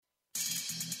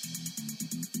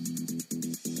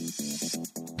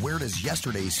Where does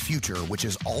yesterday's future, which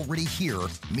is already here,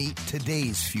 meet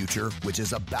today's future, which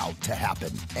is about to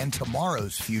happen, and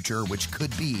tomorrow's future, which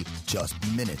could be just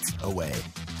minutes away?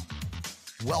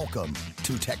 Welcome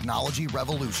to Technology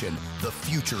Revolution, the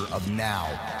future of now,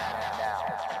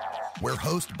 where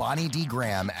host Bonnie D.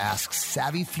 Graham asks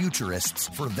savvy futurists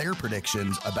for their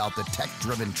predictions about the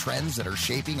tech-driven trends that are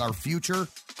shaping our future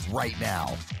right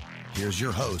now. Here's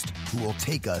your host, who will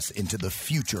take us into the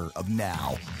future of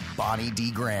now, Bonnie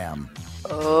D. Graham.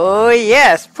 Oh,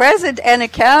 yes, present and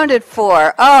accounted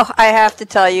for. Oh, I have to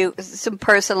tell you some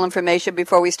personal information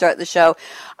before we start the show.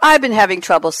 I've been having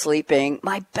trouble sleeping.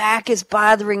 My back is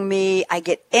bothering me. I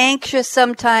get anxious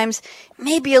sometimes,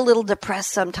 maybe a little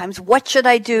depressed sometimes. What should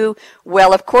I do?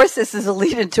 Well, of course, this is a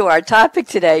lead into our topic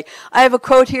today. I have a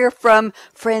quote here from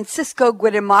Francisco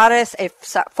Guimarães, a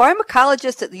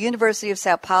pharmacologist at the University of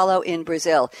Sao Paulo in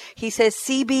Brazil. He says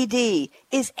CBD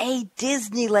is a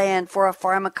Disneyland for a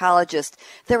pharmacologist.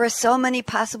 There are so many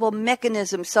possible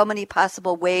mechanisms, so many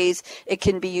possible ways it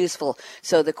can be useful.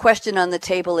 So the question on the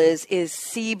table is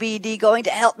CBD going to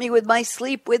help me with my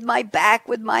sleep, with my back,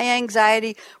 with my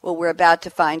anxiety? Well, we're about to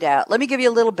find out. Let me give you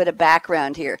a little bit of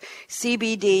background here.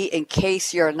 CBD, in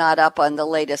case you're not up on the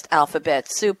latest alphabet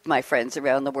soup, my friends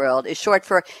around the world, is short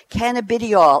for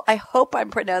cannabidiol. I hope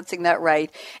I'm pronouncing that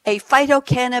right. A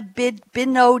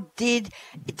phytocannabinoid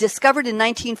discovered in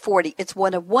 1940. It's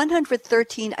one of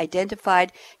 113 identified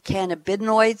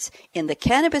cannabinoids in the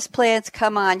cannabis plants.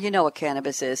 Come on, you know what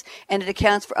cannabis is. And it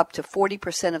accounts for up to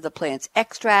 40% of the plant's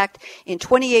extract. In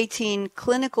 2018,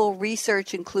 clinical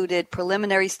research included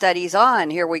preliminary studies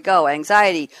on, here we go,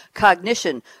 anxiety,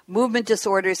 cognition, movement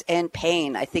disorders, and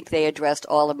pain. I think they addressed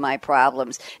all of my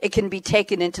problems. It can be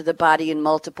taken into the body in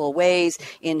multiple ways,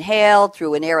 inhaled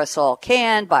through an aerosol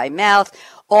can, by mouth,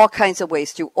 all kinds of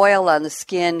ways, through oil on the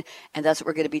skin, and that's what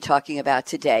we're going to be talking about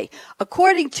today.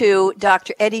 According to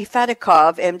Dr. Eddie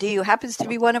Fadikov, MD, who happens to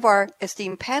be one of our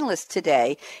esteemed panelists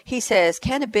today, he says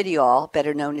cannabidiol,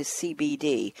 better known as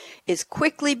CBD, is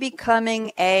quickly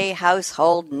becoming a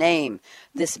household name.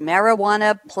 This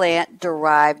marijuana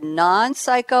plant-derived,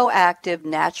 non-psychoactive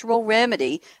natural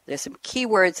remedy, there's some key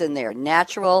words in there,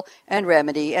 natural and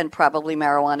remedy, and probably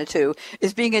marijuana too,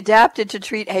 is being adapted to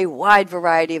treat a wide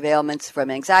variety of ailments from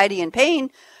anxiety and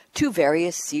pain to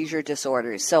various seizure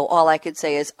disorders. So all I could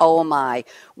say is, oh my,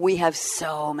 we have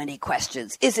so many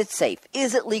questions. Is it safe?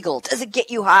 Is it legal? Does it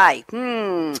get you high?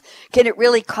 Can it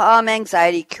really calm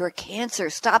anxiety, cure cancer,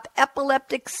 stop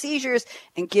epileptic seizures,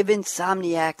 and give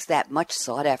insomniacs that much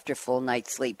sought-after full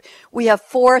night's sleep? We have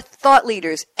 4 thought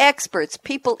leaders, experts,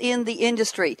 people in the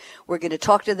industry. We're going to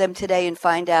talk to them today and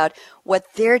find out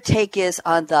what their take is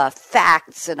on the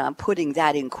facts, and I'm putting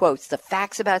that in quotes, the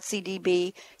facts about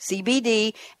CBD,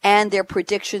 and their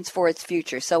predictions for its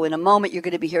future. So in a moment, you're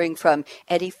going to be hearing from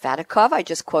Eddie Fadikov, I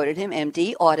just quoted him,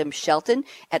 MD, Autumn Shelton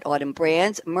at Autumn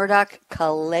Brands, Murdoch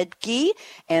Kaledgi,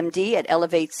 MD at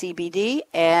Elevate CBD,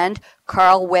 and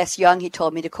Carl Wes Young, he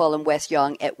told me to call him Wes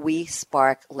Young, at We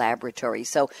Spark Laboratories.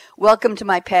 So welcome to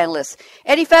my panelists.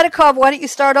 Eddie Fadikov, why don't you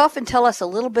start off and tell us a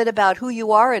little bit about who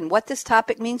you are and what this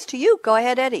topic means to you? Go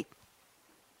ahead, Eddie.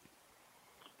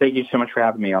 Thank you so much for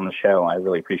having me on the show. I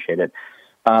really appreciate it.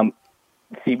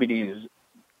 CBD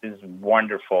is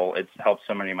wonderful. It's helped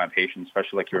so many of my patients,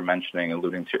 especially like you were mentioning,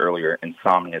 alluding to earlier.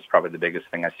 Insomnia is probably the biggest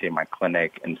thing I see in my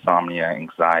clinic. Insomnia,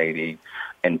 anxiety,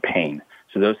 and pain.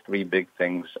 So those 3 big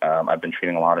things. I've been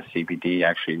treating a lot of CBD. I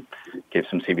actually gave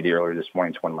some CBD earlier this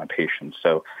morning to one of my patients.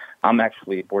 So I'm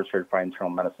actually a board-certified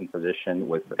internal medicine physician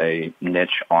with a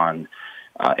niche on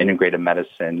integrated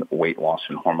medicine, weight loss,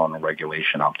 and hormonal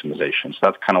regulation optimization. So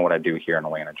that's kind of what I do here in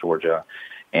Atlanta, Georgia.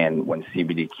 And when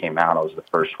CBD came out, I was the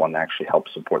first one to actually help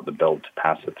support the bill to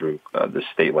pass it through the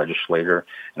state legislature.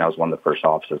 And I was one of the first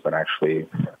officers that actually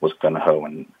was gung-ho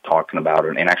and talking about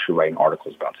it and actually writing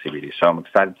articles about CBD. So I'm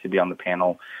excited to be on the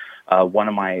panel. One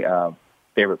of my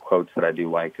favorite quotes that I do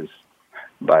like is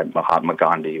by Mahatma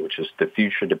Gandhi, which is, the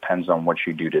future depends on what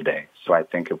you do today. So I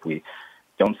think if we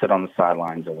don't sit on the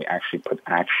sidelines and we actually put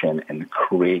action and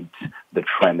create the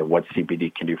trend of what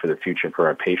CBD can do for the future for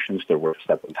our patients, that we're a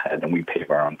step ahead, and we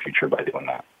pave our own future by doing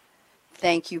that.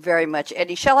 Thank you very much,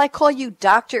 Eddie. Shall I call you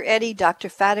Dr. Eddie, Dr.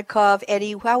 Fadikov?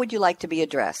 Eddie, how would you like to be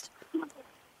addressed?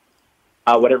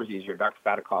 Whatever's easier. Dr.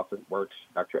 Fadikov works,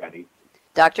 Dr. Eddie.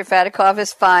 Dr. Fedikov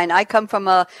is fine. I come from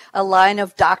a line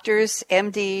of doctors,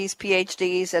 MDs,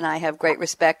 PhDs, and I have great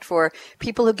respect for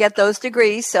people who get those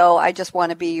degrees, so I just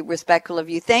want to be respectful of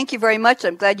you. Thank you very much.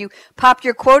 I'm glad you popped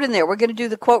your quote in there. We're going to do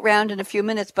the quote round in a few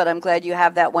minutes, but I'm glad you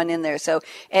have that one in there. So,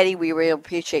 Eddie, we really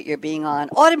appreciate your being on.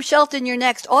 Autumn Shelton, you're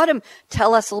next. Autumn,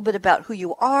 tell us a little bit about who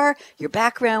you are, your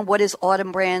background, what is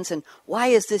Autumn Brands, and why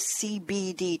is this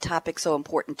CBD topic so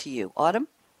important to you? Autumn?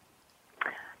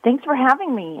 Thanks for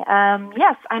having me.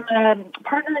 Yes, I'm a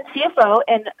partner and CFO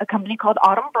in a company called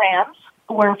Autumn Brands.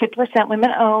 We're a 50%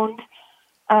 women-owned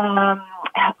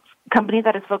company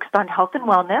that is focused on health and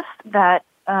wellness that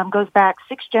goes back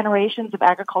 6 generations of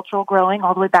agricultural growing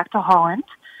all the way back to Holland.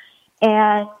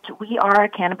 And we are a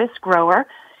cannabis grower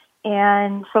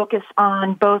and focus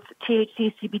on both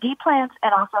THC CBD plants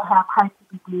and also have high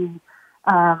CBD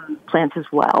plants as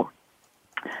well.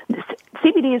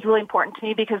 CBD is really important to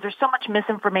me because there's so much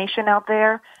misinformation out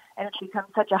there, and it's become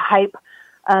such a hype,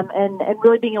 and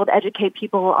really being able to educate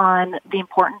people on the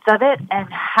importance of it and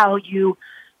how you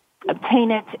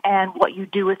obtain it and what you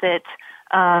do with it,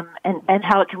 and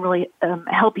how it can really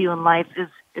help you in life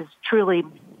is truly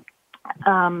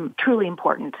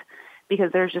important,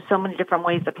 because there's just so many different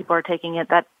ways that people are taking it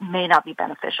that may not be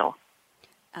beneficial.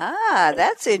 Ah,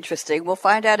 that's interesting. We'll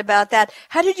find out about that.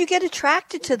 How did you get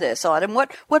attracted to this, Autumn?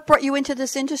 What brought you into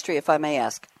this industry, if I may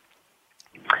ask?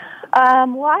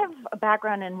 Well, I have a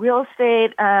background in real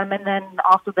estate, and then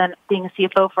also being a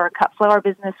CFO for a cut flower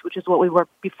business, which is what we were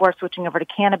before switching over to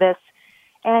cannabis.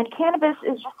 And cannabis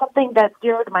is just something that's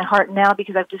dear to my heart now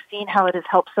because I've just seen how it has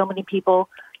helped so many people,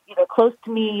 either close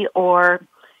to me or,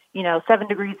 7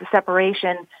 degrees of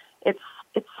separation.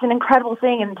 It's an incredible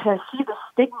thing, and to see the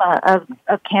stigma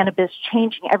of cannabis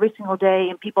changing every single day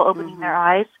and people opening their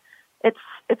eyes,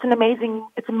 it's amazing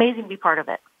to be part of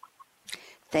it.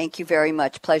 Thank you very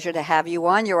much. Pleasure to have you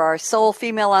on. You're our sole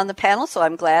female on the panel, so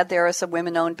I'm glad there are some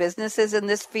women-owned businesses in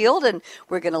this field, and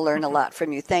we're going to learn a lot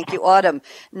from you. Thank you, Autumn.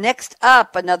 Next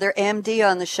up, another MD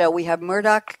on the show. We have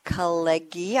Murdoch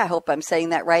Kalegi. I hope I'm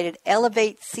saying that right, at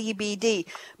Elevate CBD.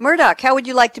 Murdoch, how would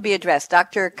you like to be addressed?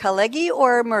 Dr. Kalegi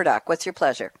or Murdoch? What's your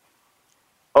pleasure?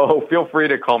 Oh, feel free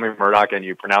to call me Murdoch, and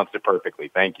you pronounced it perfectly.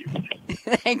 Thank you.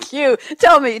 Thank you.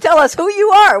 Tell us who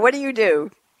you are. What do you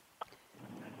do?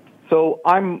 So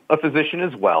I'm a physician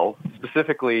as well.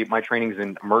 Specifically, my training is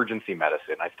in emergency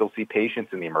medicine. I still see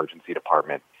patients in the emergency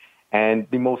department. And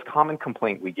the most common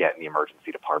complaint we get in the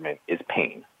emergency department is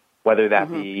pain, whether that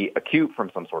be acute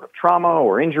from some sort of trauma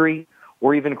or injury,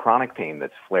 or even chronic pain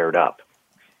that's flared up.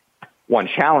 One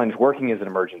challenge working as an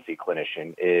emergency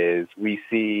clinician is we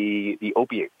see the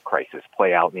opiate crisis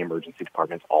play out in the emergency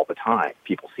departments all the time.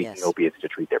 People seeking opiates to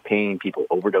treat their pain, people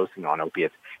overdosing on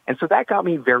opiates. And so that got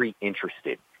me very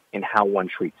interested in how one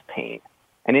treats pain.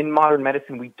 And in modern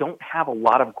medicine, we don't have a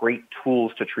lot of great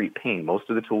tools to treat pain. Most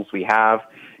of the tools we have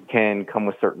can come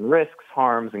with certain risks,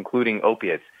 harms, including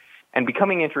opiates. And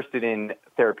becoming interested in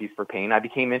therapies for pain, I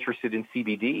became interested in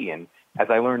CBD. And as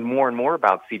I learned more and more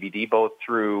about CBD, both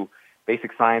through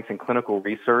basic science and clinical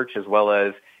research, as well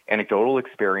as anecdotal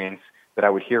experience that I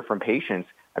would hear from patients,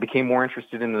 I became more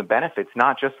interested in the benefits,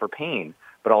 not just for pain,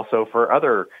 but also for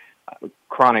other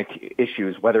chronic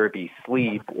issues, whether it be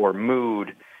sleep or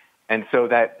mood. And so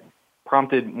that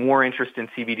prompted more interest in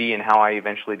CBD and how I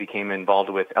eventually became involved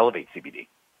with Elevate CBD.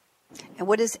 And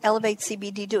what does Elevate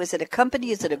CBD do? Is it a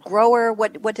company? Is it a grower?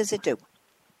 What does it do?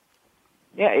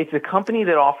 Yeah, it's a company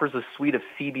that offers a suite of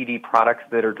CBD products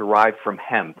that are derived from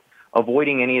hemp,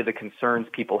 avoiding any of the concerns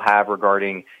people have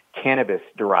regarding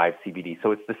cannabis-derived CBD.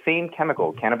 So it's the same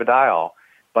chemical, cannabidiol,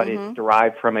 but it's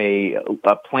derived from a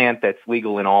plant that's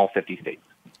legal in all 50 states.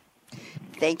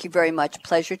 Thank you very much.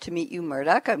 Pleasure to meet you,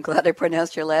 Murdoch. I'm glad I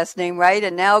pronounced your last name right.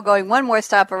 And now going one more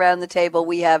stop around the table,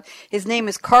 we have, his name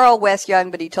is Carl Wes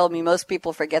Young, but he told me most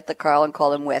people forget the Carl and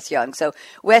call him Wes Young. So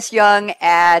Wes Young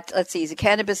he's a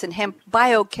cannabis and hemp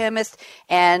biochemist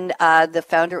and the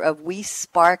founder of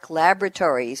WeSpark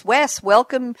Laboratories. Wes,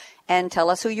 welcome, and tell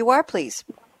us who you are, please.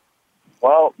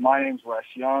 Well, my name's Wes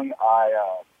Young.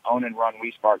 I own and run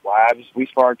WeSpark Labs.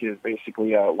 WeSpark is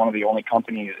basically one of the only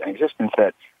companies in existence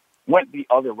that went the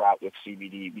other route with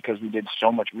CBD because we did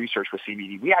so much research with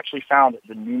CBD. We actually found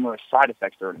the numerous side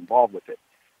effects that are involved with it.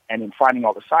 And in finding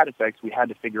all the side effects, we had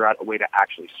to figure out a way to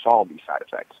actually solve these side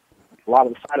effects. A lot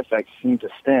of the side effects seem to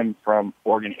stem from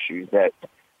organ issues that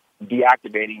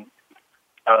deactivating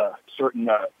certain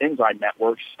enzyme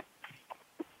networks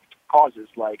causes,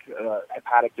 like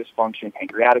hepatic dysfunction,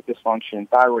 pancreatic dysfunction,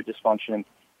 thyroid dysfunction,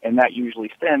 and that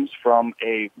usually stems from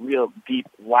a real deep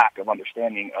lack of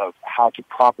understanding of how to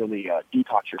properly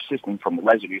detox your system from the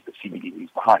residues that CBD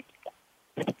leaves behind.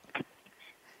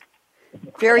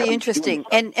 Very interesting.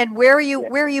 And where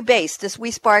are you based? This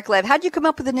WeSpark Lab. How did you come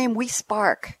up with the name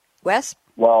WeSpark, Wes?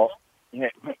 Well,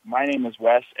 my name is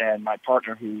Wes, and my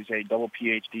partner, who's a double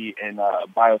PhD in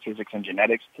biophysics and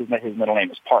genetics, his middle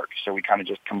name is Park. So we kind of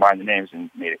just combined the names and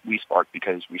made it WeSpark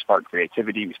because we spark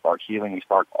creativity, we spark healing, we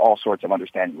spark all sorts of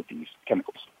understanding with these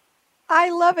chemicals. I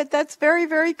love it. That's very,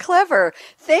 very clever.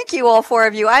 Thank you, all four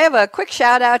of you. I have a quick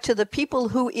shout out to the people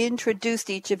who introduced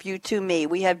each of you to me.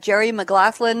 We have Jerry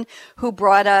McLaughlin, who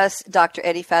brought us Dr.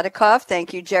 Eddie Fadikoff.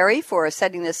 Thank you, Jerry, for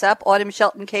setting this up. Autumn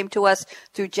Shelton came to us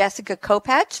through Jessica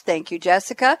Kopach. Thank you,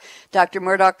 Jessica. Dr.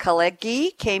 Murdoch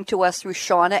Kalegi came to us through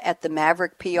Shauna at the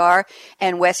Maverick PR.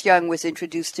 And Wes Young was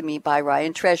introduced to me by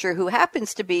Ryan Treasure, who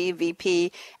happens to be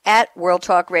VP at World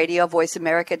Talk Radio,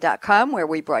 voiceamerica.com, where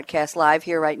we broadcast live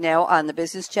here right now on the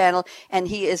Business Channel, and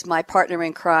he is my partner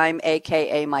in crime,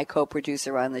 aka my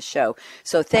co-producer on the show.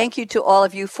 So thank you to all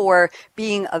of you for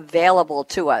being available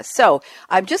to us. So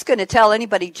I'm just going to tell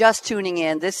anybody just tuning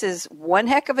in, this is one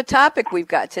heck of a topic we've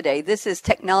got today. This is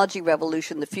Technology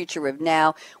Revolution, the Future of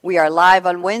Now. We are live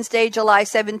on Wednesday, July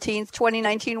 17th,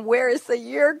 2019. Where is the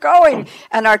year going?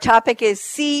 And our topic is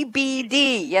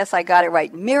CBD. Yes, I got it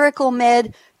right. Miracle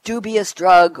Med, dubious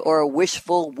drug, or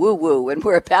wishful woo-woo. And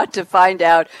we're about to find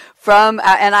out from,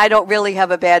 and I don't really have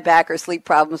a bad back or sleep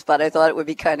problems, but I thought it would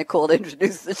be kind of cool to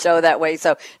introduce the show that way.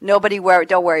 So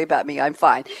don't worry about me. I'm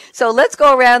fine. So let's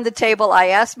go around the table. I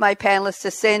asked my panelists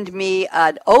to send me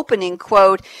an opening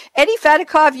quote. Eddie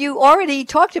Fadikoff, you already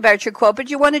talked about your quote, but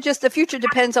you want to just, the future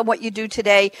depends on what you do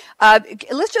today.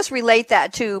 Let's just relate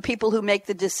that to people who make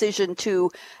the decision to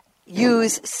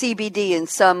use CBD in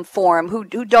some form, who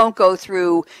don't go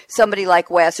through somebody like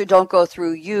Wes, or don't go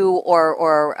through you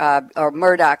or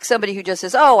Murdoch, somebody who just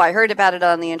says, oh, I heard about it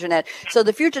on the internet. So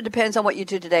the future depends on what you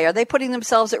do today. Are they putting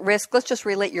themselves at risk? Let's just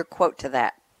relate your quote to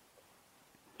that.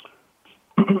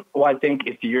 Well, I think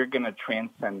if you're going to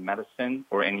transcend medicine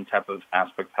or any type of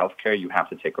aspect of healthcare, you have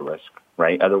to take a risk,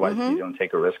 right? Otherwise, if you don't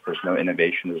take a risk, there's no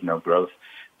innovation, there's no growth.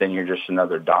 Then you're just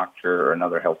another doctor or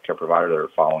another healthcare provider that are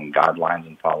following guidelines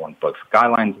and following books.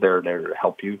 Guidelines, they're there to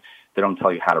help you. They don't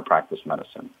tell you how to practice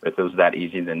medicine. If it was that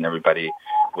easy, then everybody,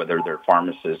 whether they're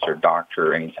pharmacists or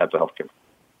doctor or any type of healthcare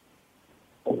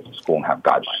school, and have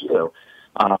guidelines. So,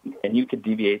 and you could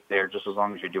deviate there just as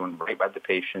long as you're doing right by the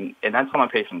patient. And I tell my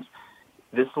patients,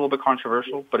 this is a little bit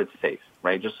controversial, but it's safe,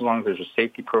 right? Just as long as there's a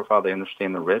safety profile, they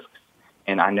understand the risks,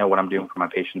 and I know what I'm doing for my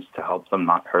patients to help them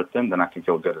not hurt them, then I can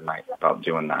feel good at night about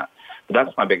doing that. But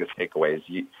that's my biggest takeaway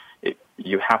is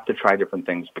you have to try different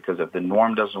things, because if the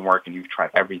norm doesn't work and you've tried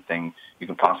everything you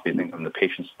can possibly think of and the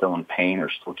patient's still in pain or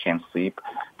still can't sleep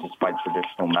despite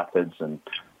traditional methods and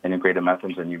integrated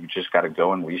methods, and you've just got to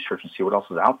go and research and see what else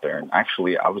is out there. And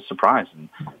actually, I was surprised. And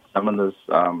some of those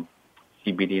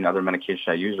CBD and other medications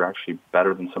I use are actually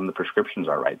better than some of the prescriptions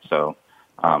are, right? So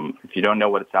if you don't know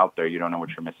what's out there, you don't know what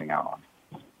you're missing out on.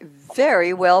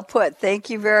 Very well put. Thank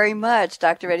you very much,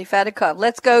 Dr. Eddie Fadikoff.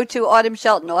 Let's go to Autumn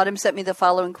Shelton. Autumn sent me the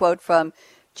following quote from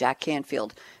Jack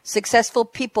Canfield. Successful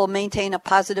people maintain a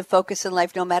positive focus in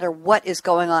life no matter what is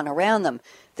going on around them.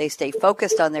 They stay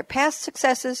focused on their past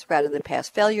successes rather than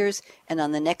past failures, and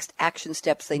on the next action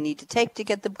steps they need to take to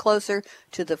get them closer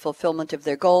to the fulfillment of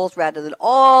their goals rather than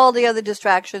all the other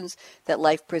distractions that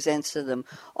life presents to them.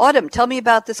 Autumn, tell me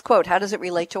about this quote. How does it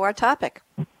relate to our topic?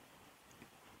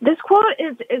 This quote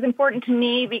is important to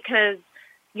me because,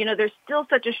 there's still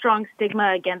such a strong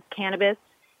stigma against cannabis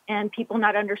and people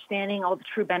not understanding all the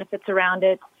true benefits around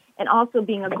it. And also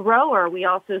being a grower, we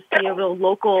also see a real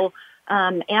local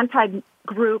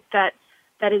anti-group that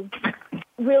is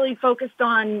really focused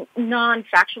on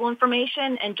non-factual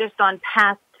information and just on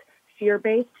past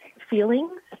fear-based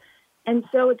feelings. And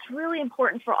so it's really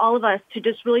important for all of us to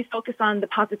just really focus on the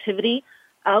positivity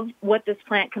of what this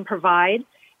plant can provide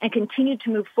and continue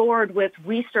to move forward with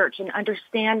research and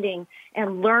understanding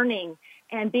and learning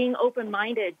and being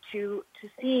open-minded to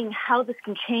seeing how this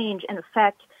can change and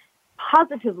affect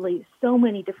positively so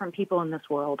many different people in this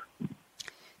world.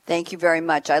 Thank you very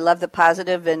much. I love the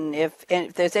positive, and if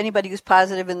there's anybody who's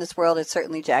positive in this world, it's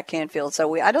certainly Jack Canfield.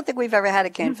 So I don't think we've ever had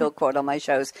a Canfield quote on my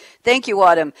shows. Thank you,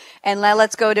 Autumn. And now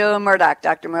let's go to Murdoch,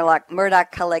 Dr.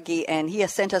 Murdoch Kalegi, and he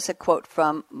has sent us a quote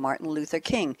from Martin Luther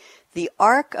King. The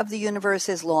arc of the universe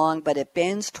is long, but it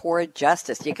bends toward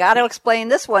justice. You got to explain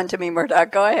this one to me,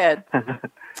 Murdoch. Go ahead.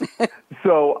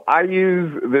 So I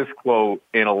use this quote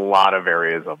in a lot of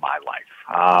areas of my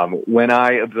life. When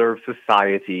I observe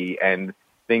society and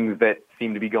things that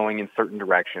seem to be going in certain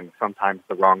directions, sometimes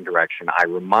the wrong direction, I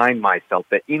remind myself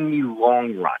that in the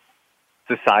long run,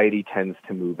 society tends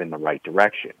to move in the right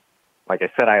direction. Like I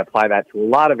said, I apply that to a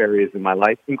lot of areas in my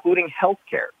life, including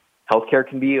healthcare. healthcare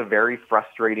can be a very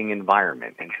frustrating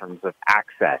environment in terms of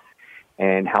access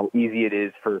and how easy it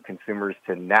is for consumers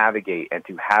to navigate and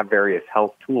to have various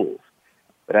health tools.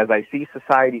 But as I see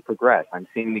society progress, I'm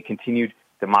seeing the continued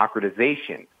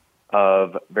democratization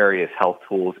of various health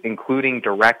tools, including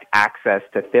direct access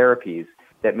to therapies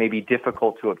that may be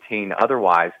difficult to obtain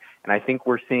otherwise. And I think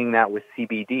we're seeing that with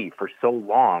CBD. For so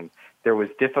long, there was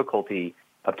difficulty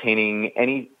obtaining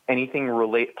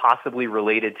anything possibly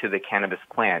related to the cannabis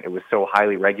plant. It was so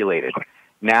highly regulated.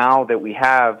 Now that we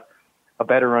have a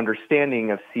better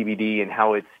understanding of CBD and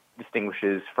how it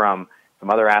distinguishes from some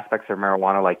other aspects of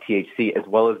marijuana like THC, as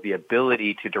well as the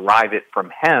ability to derive it from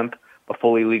hemp, a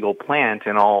fully legal plant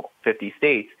in all 50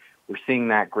 states, we're seeing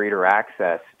that greater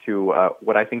access to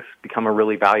what I think has become a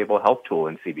really valuable health tool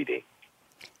in CBD.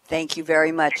 Thank you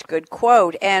very much. Good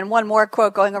quote. And one more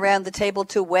quote going around the table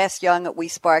to Wes Young at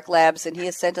WeSpark Labs, and he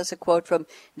has sent us a quote from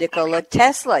Nikola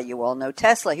Tesla. You all know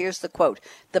Tesla. Here's the quote.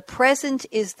 "The present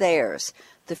is theirs.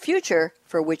 The future,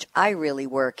 for which I really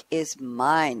work, is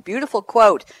mine." Beautiful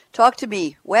quote. Talk to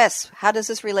me, Wes. How does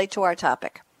this relate to our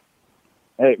topic?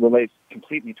 It relates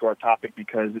completely to our topic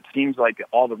because it seems like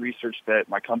all the research that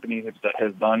my company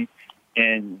has done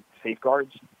in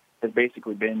safeguards has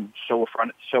basically been so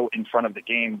in front of the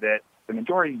game that the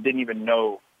majority didn't even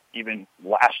know, even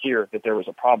last year, that there was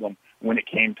a problem when it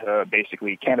came to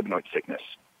basically cannabinoid sickness.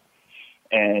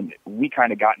 And we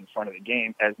kind of got in front of the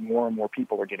game. As more and more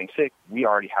people are getting sick, we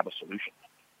already have a solution.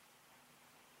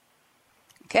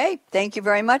 Okay, thank you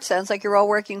very much. Sounds like you're all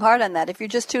working hard on that. If you're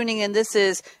just tuning in, this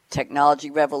is Technology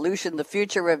Revolution, the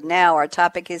future of now. Our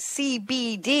topic is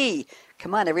CBD.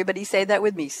 Come on, everybody say that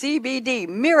with me. CBD,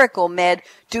 miracle med,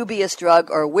 dubious drug,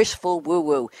 or wishful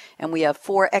woo-woo. And we have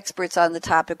 4 experts on the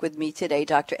topic with me today.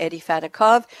 Dr. Eddie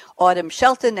Fadakov, Autumn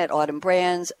Shelton at Autumn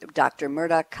Brands, Dr.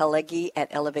 Murdoch Kalegi at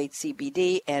Elevate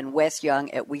CBD, and Wes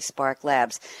Young at WeSpark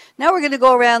Labs. Now we're going to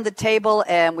go around the table,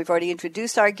 and we've already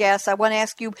introduced our guests. I want to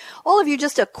ask you, all of you,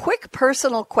 just a quick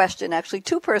personal question, actually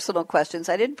 2 personal questions.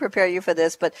 I didn't prepare you for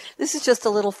this, but this is just a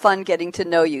little fun getting to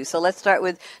know you. So let's start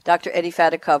with Dr. Eddie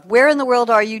Fadakov. Where in the world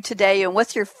are you today, and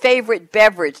what's your favorite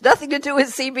beverage? Nothing to do with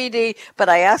CBD, but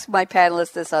I ask my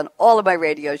panelists this on all of my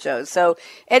radio shows. So,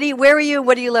 Eddie, where are you?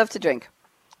 What do you love to drink?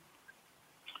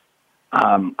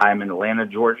 I'm in Atlanta,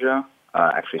 Georgia,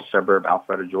 actually a suburb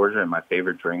outside of Georgia, and my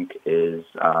favorite drink is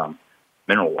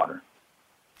mineral water.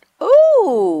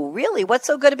 Oh, really? What's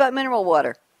so good about mineral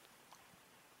water?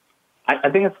 I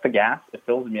think it's the gas. It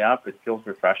fills me up. It feels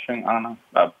refreshing. I don't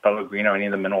know. Pellegrino, any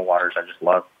of the mineral waters I just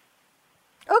love.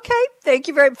 Okay, thank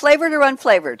you very much. Flavored or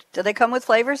unflavored? Do they come with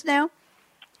flavors now?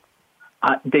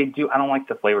 They do. I don't like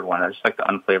the flavored one. I just like the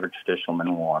unflavored traditional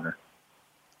mineral water.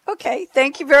 Okay,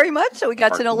 thank you very much. So we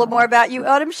got to know a little more about you.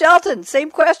 Autumn Shelton, same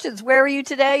questions. Where are you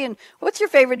today, and what's your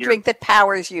favorite drink that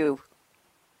powers you?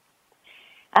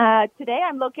 Today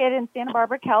I'm located in Santa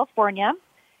Barbara, California,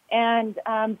 and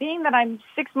being that I'm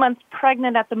 6 months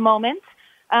pregnant at the moment,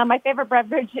 my favorite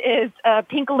beverage is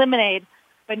pink lemonade.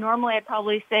 But normally I'd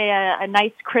probably say a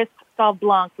nice crisp Sauv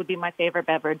Blanc would be my favorite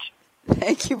beverage.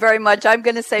 Thank you very much. I'm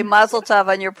going to say Mazel Tov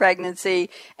on your pregnancy,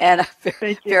 and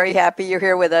I'm very happy you're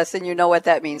here with us, and you know what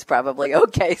that means probably.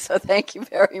 Okay, so thank you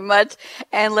very much.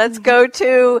 And let's go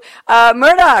to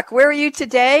Murdoch. Where are you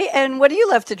today, and what do you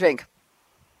love to drink?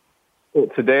 Well,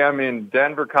 today I'm in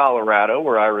Denver, Colorado,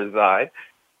 where I reside,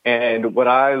 and what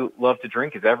I love to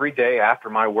drink is every day after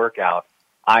my workout,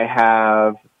 I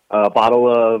have a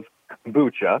bottle of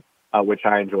kombucha, which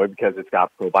I enjoy because it's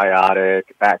got probiotic,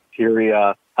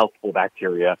 bacteria, healthful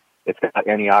bacteria. It's got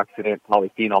antioxidant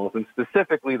polyphenols, and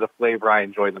specifically the flavor I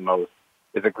enjoy the most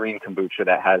is a green kombucha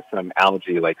that has some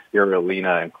algae like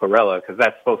spirulina and chlorella, because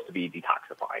that's supposed to be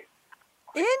detoxifying.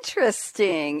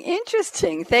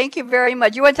 Interesting. Thank you very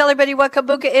much. You want to tell everybody what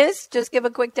kombucha is? Just give a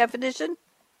quick definition.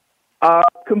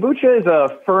 Kombucha is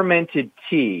a fermented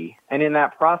tea, and in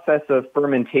that process of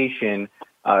fermentation,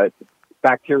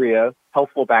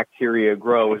 healthful bacteria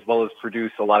grow as well as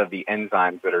produce a lot of the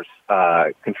enzymes that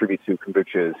are contribute to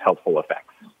kombucha's healthful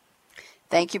effects.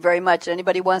 Thank you very much.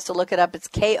 Anybody wants to look it up, it's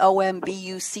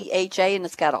Kombucha, and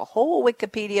it's got a whole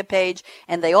Wikipedia page,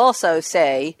 and they also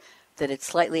say that it's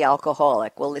slightly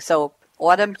alcoholic. Well, so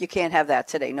Autumn, you can't have that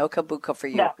today. No kombucha for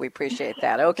you. No. We appreciate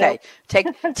that. Okay.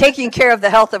 Taking care of the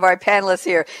health of our panelists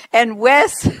here. And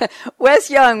Wes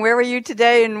Young, where are you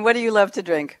today, and what do you love to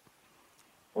drink?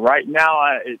 Right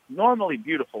now, it's normally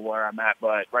beautiful where I'm at,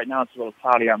 but right now it's a little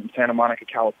cloudy. I'm in Santa Monica,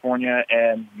 California,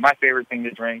 and my favorite thing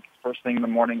to drink first thing in the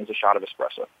morning is a shot of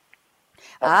espresso.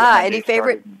 Any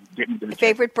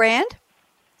favorite brand?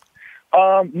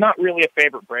 Not really a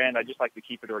favorite brand. I just like to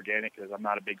keep it organic because I'm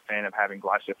not a big fan of having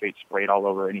glyphosate sprayed all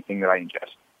over anything that I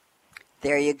ingest.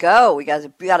 There you go. We got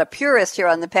a purist here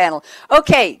on the panel.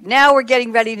 Okay, now we're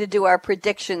getting ready to do our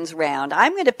predictions round.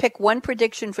 I'm going to pick one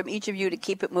prediction from each of you to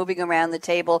keep it moving around the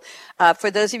table. For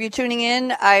those of you tuning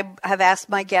in, I have asked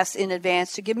my guests in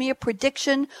advance to give me a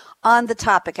prediction on the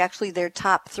topic, actually their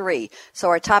top three. So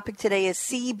our topic today is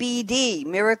CBD,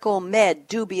 miracle med,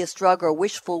 dubious drug, or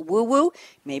wishful woo-woo.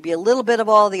 Maybe a little bit of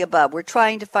all the above. We're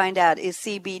trying to find out, is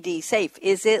CBD safe?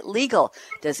 Is it legal?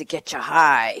 Does it get you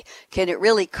high? Can it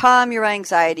really calm your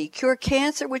anxiety, cure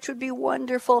cancer, which would be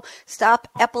wonderful, stop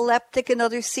epileptic and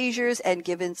other seizures, and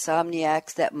give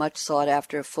insomniacs that much sought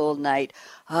after full night?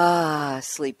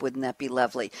 Sleep, wouldn't that be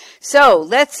lovely? So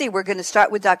let's see. We're going to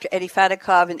start with Dr. Eddie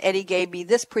Fadikov, and Eddie gave me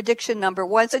this prediction number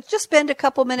one. So just spend a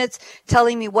couple minutes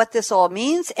telling me what this all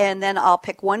means, and then I'll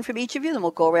pick one from each of you, then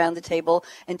we'll go around the table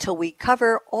until we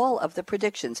cover all of the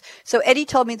predictions. So Eddie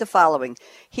told me the following.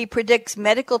 He predicts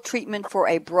medical treatment for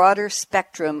a broader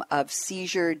spectrum of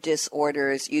seizure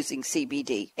disorders using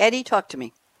CBD. Eddie, talk to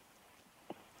me.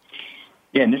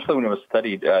 Yeah, initially when it was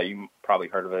studied, you probably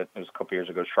heard of it. It was a couple years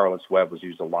ago. Charlotte's Web was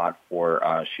used a lot for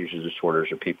seizure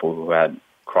disorders or people who had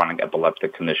chronic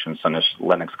epileptic conditions such as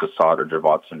Lennox-Gastaut or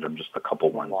Dravet syndrome, just a couple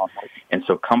ones. And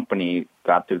so company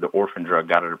got through the orphan drug,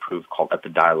 got it approved, called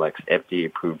Epidiolex,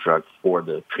 FDA-approved drug for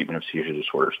the treatment of seizure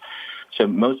disorders. So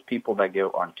most people that go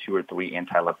on 2 or 3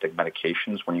 anti-epileptic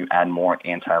medications, when you add more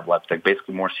anti-epileptic,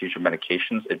 basically more seizure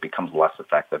medications, it becomes less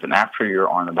effective. And after you're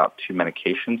on about 2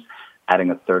 medications, adding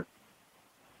a third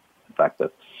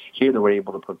effective. Here they were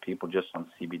able to put people just on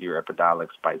CBD or Epidiolex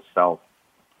by itself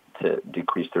to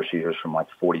decrease their seizures from like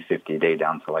 40, 50 a day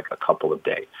down to like a couple a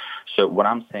day. So what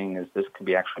I'm saying is this could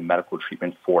be actually medical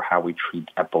treatment for how we treat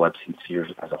epilepsy and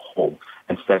seizures as a whole.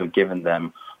 Instead of giving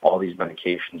them all these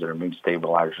medications that are mood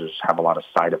stabilizers, have a lot of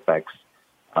side effects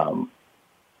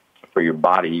for your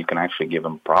body, you can actually give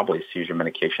them probably a seizure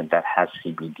medication that has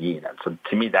CBD in it. So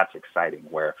to me, that's exciting,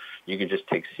 where you can just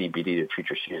take CBD to treat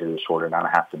your seizure disorder and not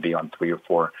have to be on 3 or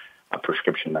 4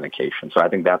 prescription medications. So I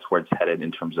think that's where it's headed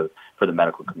in terms of, for the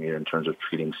medical community, in terms of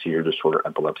treating seizure disorder,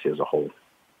 epilepsy as a whole.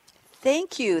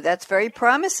 Thank you. That's very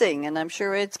promising, and I'm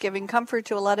sure it's giving comfort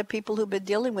to a lot of people who've been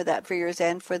dealing with that for years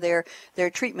and for their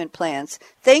treatment plans.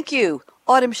 Thank you.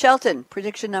 Autumn Shelton,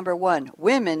 prediction number 1,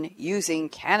 women using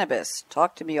cannabis.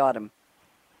 Talk to me, Autumn.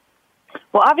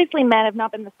 Well, obviously men have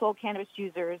not been the sole cannabis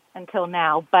users until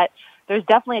now, but there's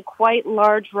definitely a quite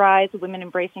large rise of women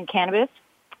embracing cannabis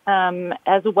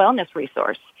as a wellness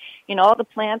resource. You know, all the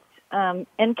plants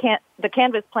the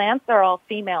cannabis plants are all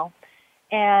female,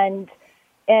 and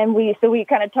we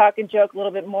kind of talk and joke a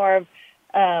little bit more of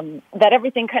that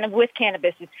everything kind of with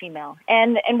cannabis is female,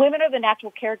 and women are the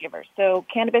natural caregivers. So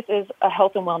cannabis is a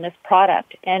health and wellness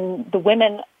product, and the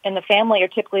women in the family are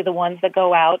typically the ones that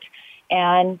go out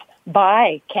and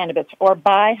buy cannabis or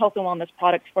buy health and wellness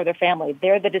products for their family.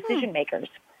 They're the decision makers.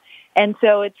 And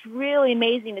so it's really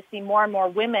amazing to see more and more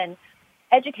women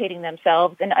educating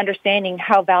themselves and understanding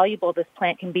how valuable this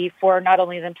plant can be for not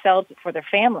only themselves, but for their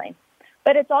family.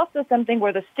 But it's also something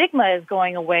where the stigma is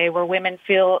going away, where women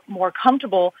feel more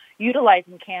comfortable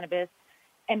utilizing cannabis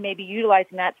and maybe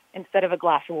utilizing that instead of a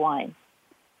glass of wine.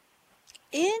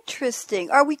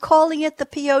 Interesting. Are we calling it the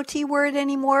POT word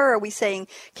anymore? Or are we saying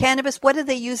cannabis? What are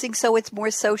they using so it's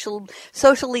more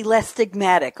socially less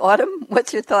stigmatic? Autumn,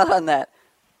 what's your thought on that?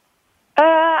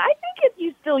 I think if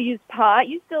you still use pot,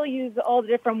 you still use all the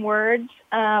different words.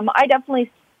 I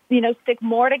definitely, stick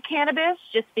more to cannabis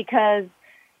just because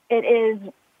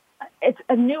it's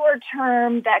a newer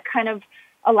term that kind of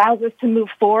allows us to move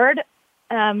forward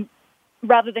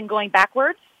rather than going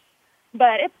backwards.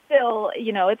 But it's still,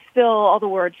 all the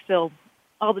words,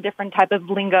 all the different type of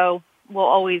lingo will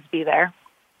always be there.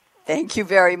 Thank you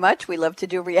very much. We love to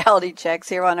do reality checks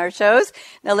here on our shows.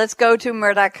 Now let's go to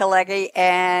Murdoch Kalegi,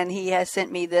 and he has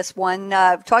sent me this one.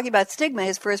 Talking about stigma,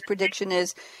 his first prediction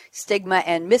is stigma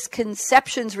and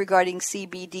misconceptions regarding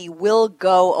CBD will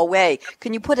go away.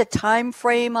 Can you put a time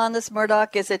frame on this,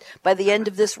 Murdoch? Is it by the end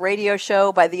of this radio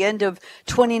show, by the end of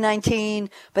 2019,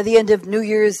 by the end of New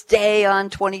Year's Day on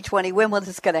 2020? When will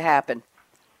this going to happen?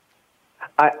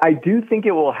 I do think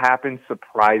it will happen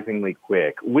surprisingly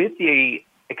quick. With the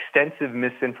extensive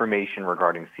misinformation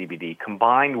regarding CBD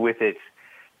combined with its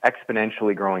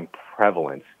exponentially growing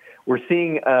prevalence, we're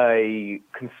seeing a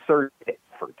concerted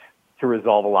effort to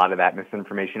resolve a lot of that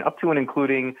misinformation, up to and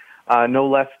including no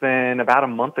less than about a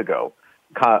month ago.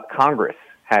 Congress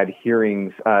had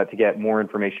hearings to get more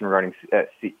information regarding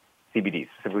CBD,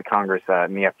 specifically Congress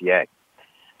and the FDA.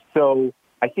 So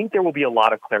I think there will be a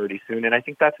lot of clarity soon, and I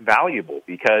think that's valuable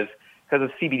because of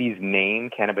CBD's name,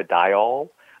 cannabidiol,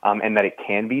 and that it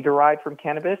can be derived from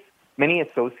cannabis. Many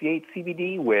associate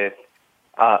CBD with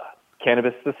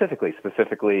cannabis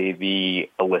specifically the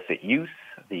illicit use,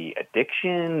 the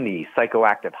addiction, the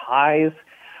psychoactive highs.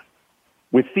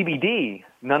 With CBD,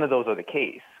 none of those are the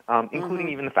case, including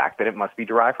even the fact that it must be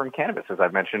derived from cannabis, as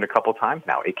I've mentioned a couple times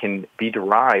now. It can be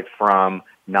derived from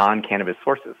non-cannabis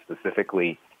sources,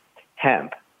 specifically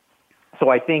hemp. So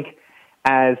I think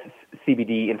as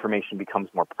CBD information becomes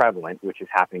more prevalent, which is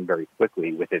happening very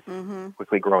quickly with its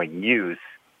quickly growing use,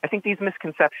 I think these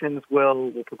misconceptions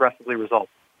will progressively resolve.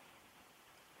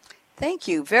 Thank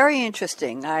you. Very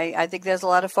interesting. I think there's a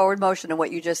lot of forward motion in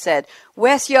what you just said.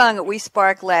 Wes Young at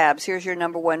WeSpark Labs. Here's your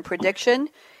number one prediction.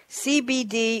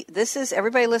 CBD, this is,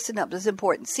 everybody listen up, this is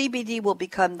important. CBD will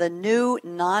become the new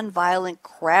nonviolent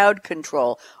crowd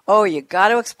control. Oh, you got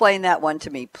to explain that one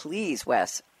to me, please,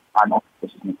 Wes.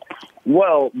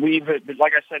 Well,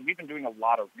 like I said, we've been doing a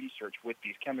lot of research with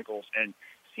these chemicals, and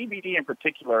CBD in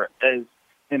particular, is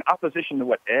in opposition to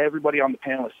what everybody on the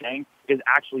panel is saying, is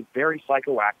actually very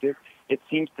psychoactive. It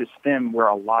seems to stem where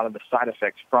a lot of the side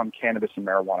effects from cannabis and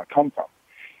marijuana come from.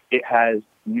 It has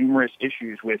numerous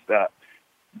issues with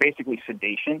basically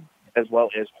sedation as well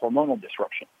as hormonal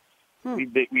disruption.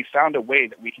 We found a way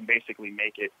that we can basically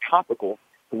make it topical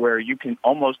where you can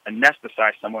almost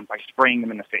anesthetize someone by spraying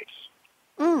them in the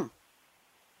face.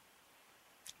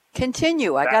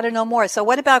 Continue. I got to know more. So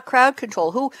what about crowd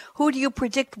control? Who do you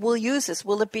predict will use this?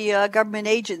 Will it be a government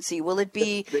agency? Will it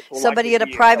be somebody at a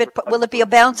private, will it be a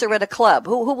bouncer at a club?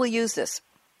 Who will use this?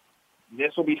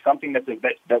 This will be something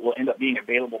that will end up being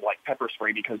available like pepper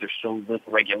spray because there's so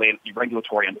little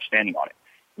regulatory understanding on it.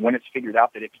 When it's figured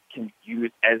out that it can be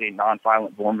used as a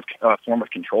nonviolent form of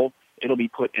control, it'll be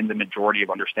put in the majority of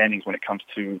understandings when it comes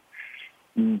to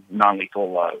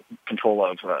non-lethal control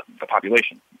of the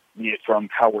population. Be it from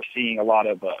how we're seeing a lot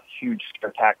of huge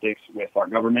scare tactics with our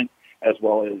government, as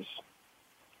well as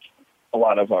a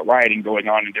lot of rioting going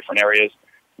on in different areas.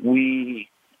 We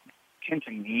tend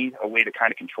to need a way to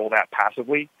kind of control that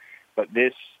passively, but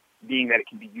this, being that it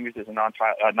can be used as a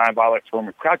nonviolent form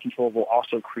of crowd control, will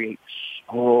also create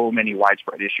so many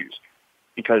widespread issues.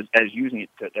 Because as you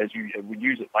would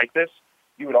use it like this,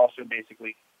 you would also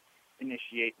basically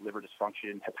initiate liver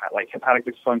dysfunction, like hepatic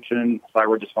dysfunction,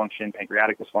 thyroid dysfunction,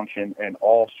 pancreatic dysfunction, and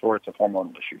all sorts of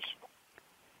hormonal issues.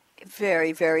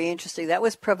 Very, very interesting. That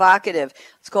was provocative.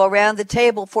 Let's go around the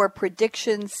table for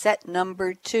prediction set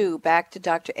number 2. Back to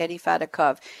Dr. Eddie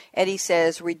Fadakov. Eddie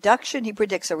says he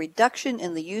predicts a reduction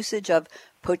in the usage of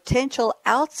potential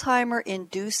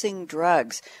Alzheimer-inducing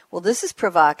drugs. Well, this is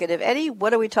provocative. Eddie,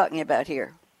 what are we talking about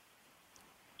here?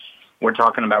 We're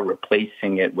talking about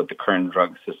replacing it with the current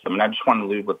drug system. And I just want to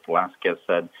allude what the last guest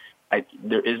said.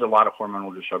 There is a lot of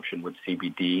hormonal disruption with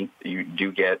CBD. You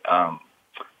do get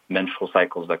menstrual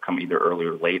cycles that come either early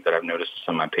or late that I've noticed in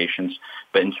some of my patients.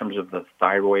 But in terms of the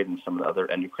thyroid and some of the other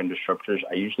endocrine disruptors,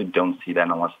 I usually don't see that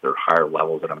unless they're higher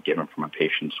levels that I'm getting from my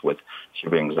patients with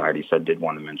severe anxiety. So I did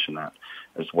want to mention that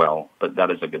as well. But that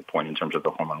is a good point in terms of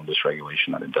the hormonal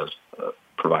dysregulation that it does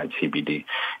provide CBD.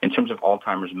 In terms of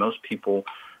Alzheimer's, most people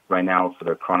right now, for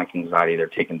their chronic anxiety, they're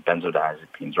taking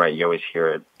benzodiazepines, right? You always hear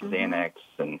it, Xanax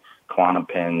and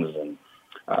Klonopins and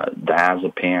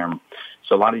diazepam.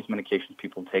 So a lot of these medications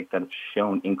people take that have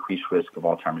shown increased risk of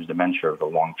Alzheimer's dementia over the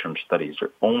long-term studies. They're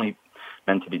only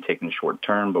meant to be taken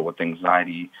short-term, but with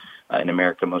anxiety in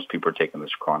America, most people are taking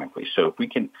this chronically. So if we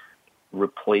can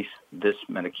replace this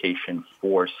medication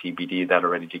for CBD, that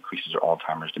already decreases our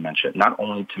Alzheimer's dementia. Not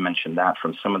only to mention that,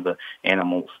 from some of the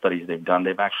animal studies they've done,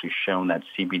 they've actually shown that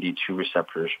CBD2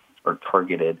 receptors are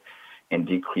targeted and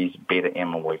decrease beta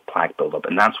amyloid plaque buildup.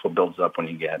 And that's what builds up when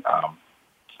you get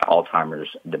Alzheimer's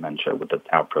dementia with the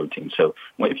tau protein. So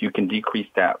if you can decrease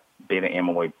that beta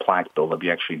amyloid plaque buildup,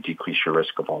 you actually decrease your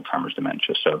risk of Alzheimer's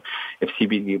dementia. So if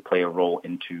CBD play a role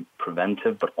into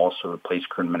preventive, but also replace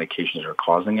current medications that are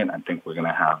causing it, I think we're going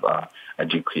to have a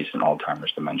decrease in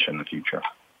Alzheimer's dementia in the future.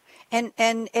 And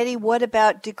Eddie, what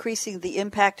about decreasing the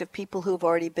impact of people who've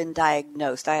already been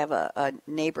diagnosed? I have a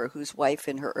neighbor whose wife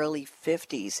in her early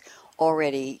 50s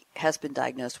already has been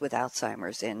diagnosed with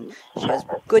Alzheimer's, and she has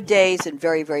good days and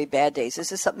very, very bad days. Is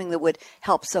this something that would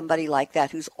help somebody like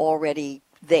that who's already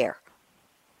there?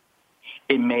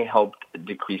 It may help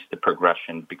decrease the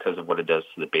progression because of what it does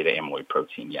to the beta amyloid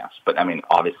protein, yes. But, I mean,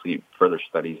 obviously further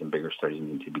studies and bigger studies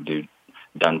need to be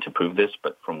done to prove this,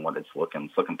 but from what it's looking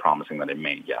promising that it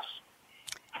may, yes.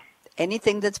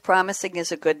 Anything that's promising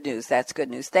is a good news. That's good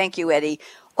news. Thank you, Eddie.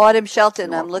 Autumn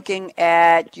Shelton, I'm looking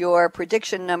at your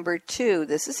prediction number 2.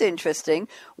 This is interesting.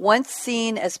 Once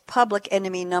seen as public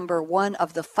enemy number 1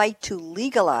 of the fight to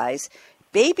legalize,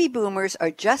 baby boomers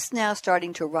are just now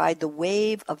starting to ride the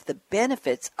wave of the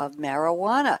benefits of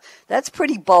marijuana. That's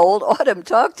pretty bold. Autumn,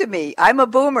 talk to me. I'm a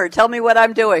boomer. Tell me what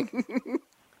I'm doing.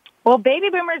 Well, baby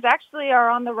boomers actually are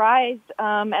on the rise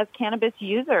as cannabis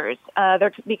users.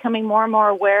 They're becoming more and more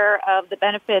aware of the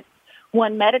benefits,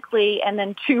 one, medically, and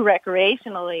then two,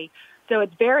 recreationally. So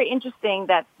it's very interesting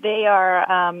that they're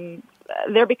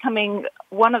becoming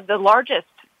one of the largest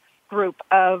group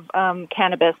of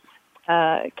cannabis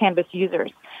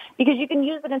users, because you can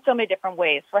use it in so many different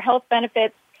ways. For health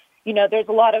benefits, there's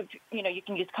a lot of, you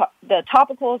can use the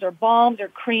topicals or balms or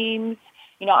creams.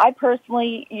 I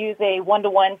personally use a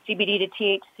 1-to-1 CBD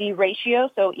to THC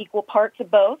ratio, so equal parts of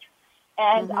both.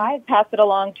 And I pass it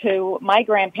along to my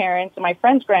grandparents and my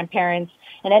friends' grandparents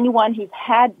and anyone who's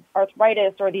had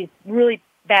arthritis or these really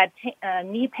bad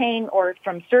knee pain or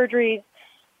from surgeries.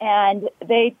 And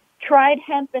they tried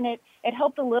hemp, and it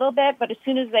helped a little bit, but as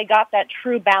soon as they got that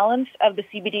true balance of the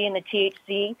CBD and the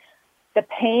THC, the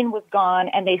pain was gone,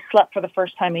 and they slept for the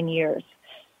first time in years.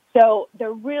 So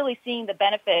they're really seeing the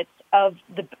benefits of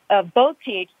both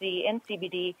THC and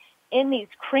CBD in these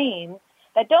creams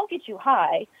that don't get you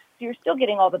high, so you're still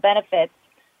getting all the benefits.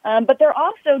 But they're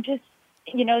also just,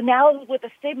 now with the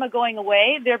stigma going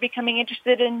away, they're becoming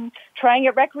interested in trying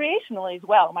it recreationally as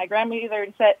well. My grandmother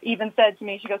even said to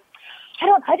me, she goes,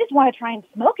 I just want to try and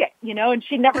smoke it, and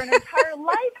she never in her entire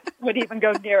life would even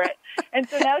go near it. And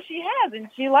so now she has, and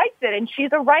she likes it, and she's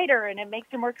a writer, and it makes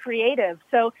her more creative.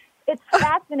 So it's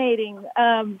fascinating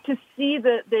to see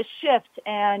the shift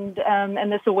and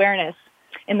this awareness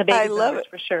in the baby boomers,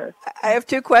 for sure. I have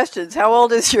two questions. How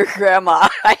old is your grandma?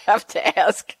 I have to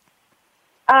ask.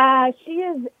 She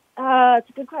is, it's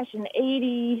a good question,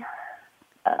 80,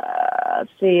 let's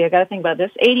see, I got to think about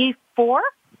this, 84?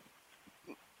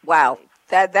 Wow.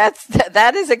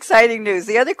 That is exciting news.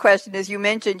 The other question is, you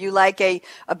mentioned you like a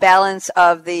balance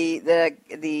of the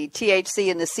THC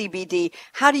and the CBD.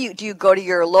 How do you go to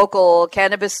your local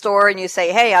cannabis store and you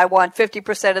say, hey, I want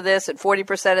 50% of this and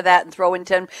 40% of that and throw in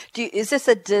 10? Is this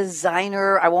a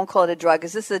designer, I won't call it a drug,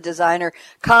 is this a designer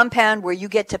compound where you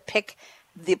get to pick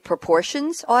the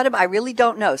proportions, Autumn? I really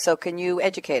don't know. So can you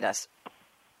educate us?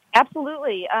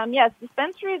 Absolutely. Yes,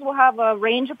 dispensaries will have a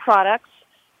range of products.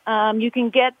 You can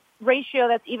get ratio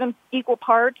that's even equal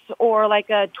parts, or like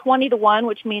a 20-to-1,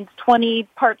 which means 20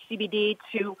 parts CBD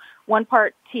to 1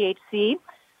 part THC.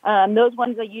 Those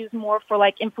ones I use more for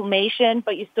like inflammation,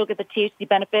 but you still get the THC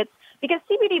benefits, because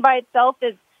CBD by itself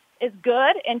is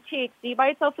good and THC by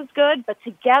itself is good, but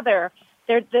together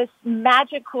they're this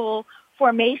magical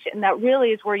formation that really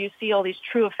is where you see all these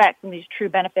true effects and these true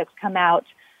benefits come out.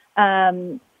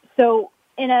 So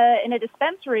in a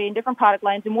dispensary in different product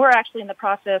lines, and we're actually in the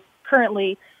process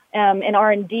currently in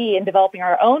R&D and developing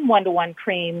our own 1-to-1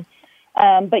 cream.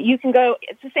 But you can go,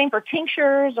 it's the same for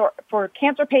tinctures or for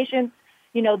cancer patients.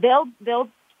 They'll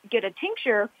get a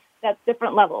tincture that's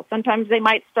different levels. Sometimes they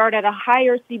might start at a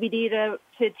higher CBD to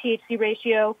THC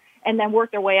ratio and then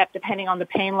work their way up depending on the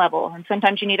pain level. And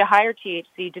sometimes you need a higher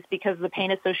THC just because the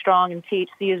pain is so strong, and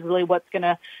THC is really what's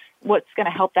gonna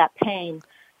help that pain.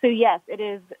 So yes, it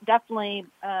is definitely,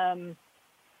 all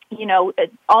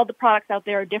the products out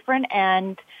there are different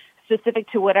and specific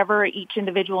to whatever each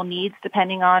individual needs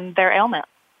depending on their ailment.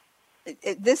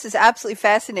 This is absolutely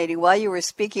fascinating. While you were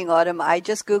speaking, Autumn, I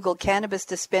just Googled cannabis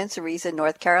dispensaries in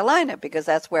North Carolina because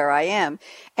that's where I am.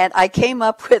 And I came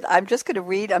up with, I'm just going to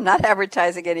read, I'm not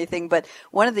advertising anything, but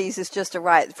one of these is just a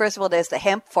right. First of all, there's the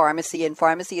hemp pharmacy, and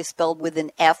pharmacy is spelled with an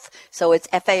F, so it's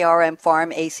F-A-R-M,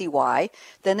 Farm, A-C-Y.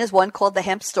 Then there's one called the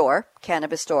Hemp Store,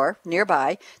 cannabis store,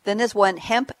 nearby. Then there's one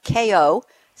Hemp KO,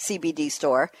 CBD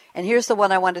store. And here's the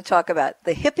one I want to talk about,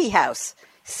 the Hippie House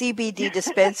CBD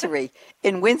dispensary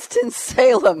in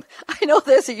Winston-Salem. I know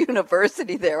there's a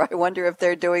university there. I wonder if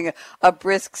they're doing a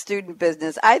brisk student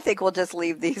business. I think we'll just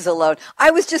leave these alone.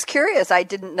 I was just curious. I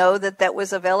didn't know that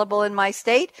was available in my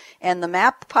state, and the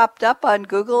map popped up on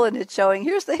Google, and it's showing,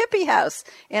 here's the Hippie House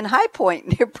in High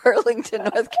Point near Burlington,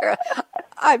 North Carolina.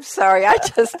 I'm sorry.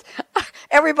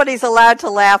 Everybody's allowed to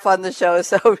laugh on the show.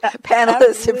 So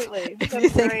panelists, if you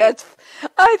think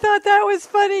I thought that was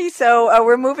funny. So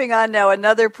we're moving on now.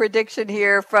 Another prediction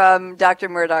here from Dr.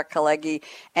 Murdoch-Kaleghi.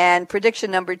 And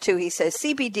prediction number 2, he says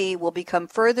CBD will become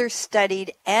further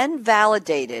studied and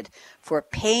validated for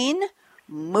pain,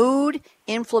 mood,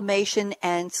 inflammation,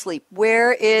 and sleep.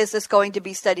 Where is this going to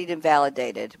be studied and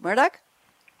validated? Murdoch?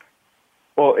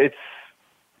 Well, it's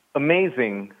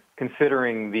amazing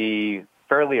considering the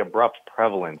fairly abrupt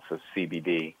prevalence of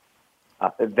CBD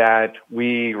that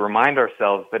we remind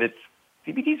ourselves that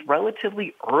CBD is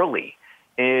relatively early.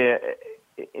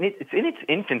 It's in its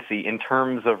infancy in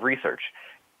terms of research.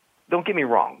 don't get me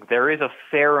wrong, there is a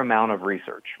fair amount of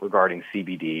research regarding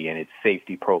CBD and its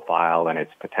safety profile and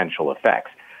its potential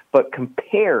effects. But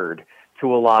compared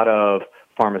to a lot of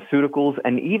pharmaceuticals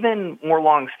and even more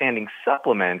long-standing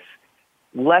supplements,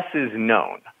 less is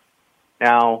known.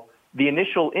 Now, the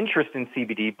initial interest in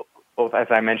CBD, both as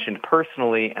I mentioned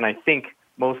personally, and I think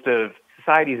most of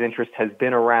society's interest has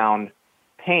been around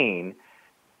pain,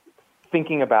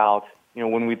 thinking about,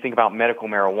 when we think about medical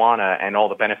marijuana and all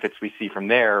the benefits we see from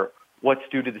there, what's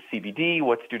due to the CBD,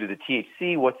 what's due to the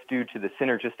THC, what's due to the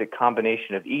synergistic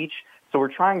combination of each. So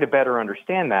we're trying to better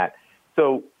understand that.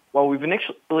 So while we've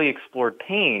initially explored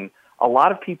pain, a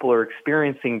lot of people are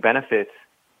experiencing benefits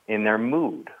in their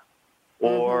mood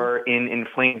or in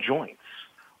inflamed joints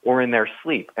or in their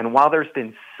sleep. And while there's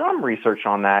been some research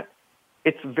on that,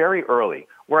 it's very early.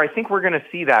 Where I think we're going to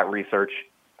see that research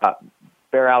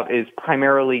bear out is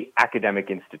primarily academic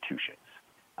institutions.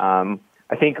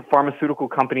 I think pharmaceutical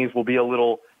companies will be a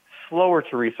little slower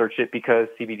to research it because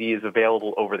CBD is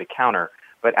available over the counter,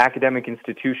 but academic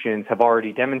institutions have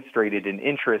already demonstrated an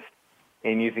interest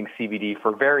in using CBD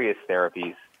for various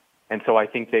therapies, and so I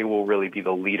think they will really be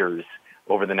the leaders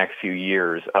over the next few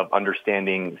years of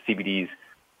understanding CBD's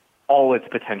all its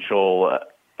potential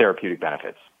therapeutic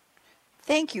benefits.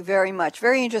 Thank you very much.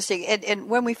 Very interesting. And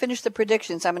when we finish the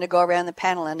predictions, I'm going to go around the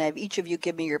panel and have each of you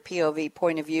give me your POV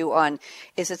point of view on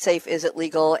is it safe, is it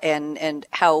legal, and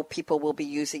how people will be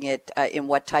using it in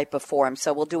what type of form.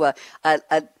 So we'll do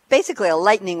basically a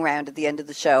lightning round at the end of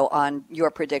the show on your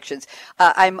predictions.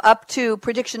 I'm up to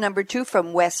prediction number 2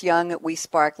 from Wes Young at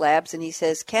WeSpark Labs, and he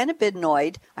says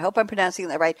cannabinoid, I hope I'm pronouncing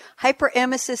that right,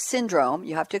 hyperemesis syndrome,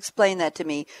 you have to explain that to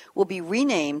me, will be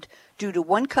renamed due to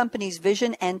one company's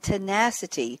vision and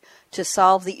tenacity to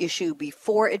solve the issue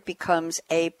before it becomes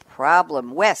a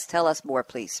problem. Wes, tell us more,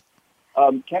 please.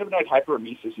 Cannabinoid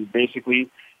hyperemesis is basically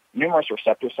numerous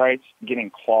receptor sites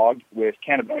getting clogged with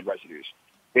cannabinoid residues.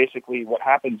 Basically, what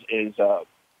happens is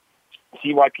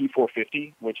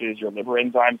CYP450, which is your liver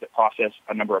enzymes that process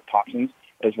a number of toxins,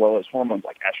 as well as hormones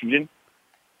like estrogen,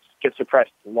 gets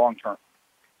suppressed long term.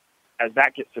 As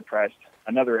that gets suppressed,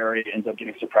 another area ends up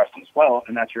getting suppressed as well,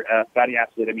 and that's your fatty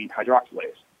acid amine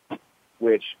hydroxylase,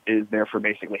 which is there for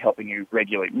basically helping you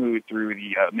regulate mood through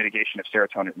the mitigation of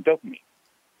serotonin and dopamine.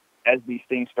 As these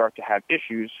things start to have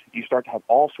issues, you start to have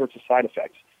all sorts of side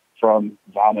effects, from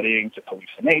vomiting to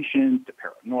hallucinations to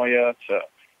paranoia to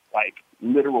like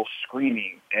literal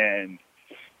screaming, and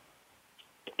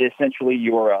essentially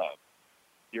your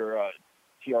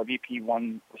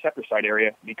TRVP1 receptor site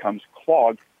area becomes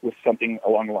clogged with something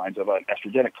along the lines of an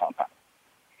estrogenic compound.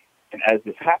 And as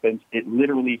this happens, it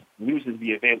literally loses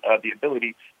the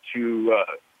ability to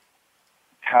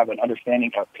have an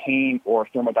understanding of pain or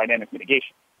thermodynamic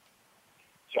mitigation.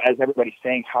 So as everybody's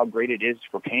saying how great it is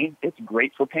for pain, it's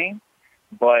great for pain,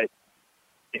 but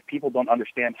if people don't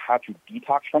understand how to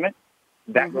detox from it,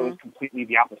 that goes completely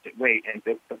the opposite way, and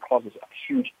it causes a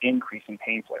huge increase in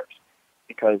pain flares,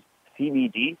 because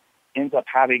CBD ends up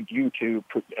having you to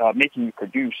making you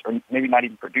produce, or maybe not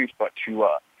even produce, but to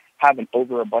have an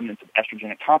overabundance of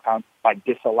estrogenic compounds by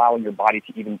disallowing your body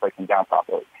to even break them down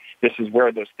properly. This is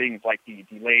where those things like the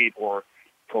delayed or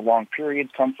prolonged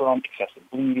periods come from, excessive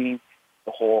bleeding,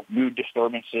 the whole mood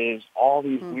disturbances, all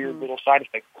these weird little side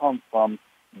effects come from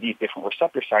these different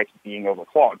receptor sites being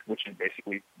overclogged, which is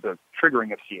basically the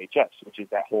triggering of CHS, which is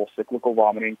that whole cyclical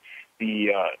vomiting,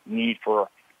 the need for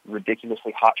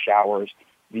ridiculously hot showers,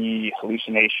 the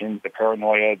hallucinations, the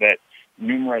paranoia that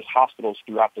numerous hospitals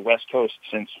throughout the West Coast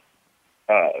since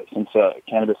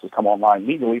cannabis has come online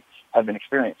legally have been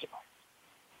experiencing.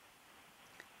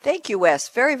 Thank you, Wes.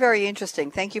 Very, very interesting.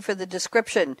 Thank you for the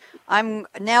description. I'm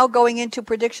now going into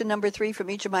prediction number 3 from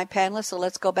each of my panelists, so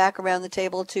let's go back around the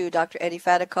table to Dr. Eddie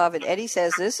Fadikov. And Eddie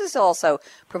says, this is also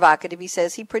provocative, he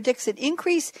says he predicts an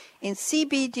increase in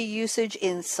CBD usage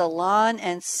in salon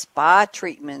and spa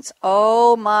treatments.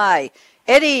 Oh, my.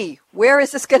 Eddie, where is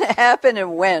this going to happen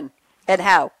and when and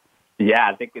how? Yeah,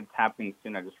 I think it's happening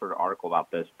soon. I just heard an article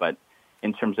about this, but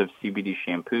in terms of CBD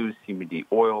shampoos, CBD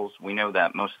oils, we know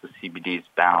that most of the CBD is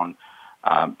bound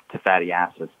to fatty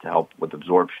acids to help with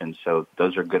absorption. So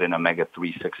those are good in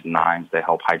omega-3, 6, and 9s. They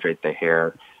help hydrate the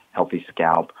hair, healthy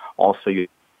scalp. Also, you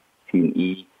vitamin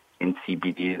E in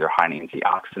CBD. They're high in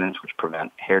antioxidants, which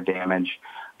prevent hair damage.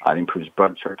 It improves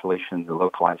blood circulation in the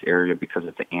localized area because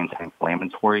it's an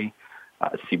anti-inflammatory.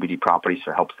 CBD properties,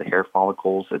 so it helps the hair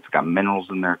follicles. It's got minerals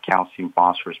in there, calcium,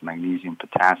 phosphorus, magnesium,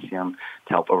 potassium, to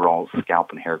help overall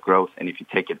scalp and hair growth. And if you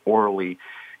take it orally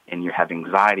and you have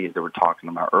anxiety, as they were talking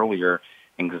about earlier,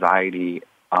 anxiety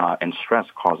and stress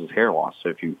causes hair loss. So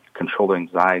if you control the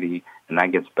anxiety and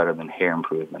that gets better than hair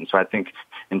improvement. So I think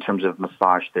in terms of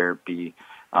massage therapy,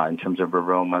 in terms of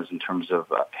aromas, in terms of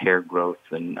hair growth,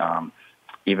 and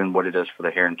even what it does for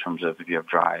the hair in terms of if you have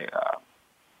dry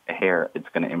hair, it's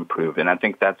going to improve. And I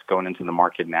think that's going into the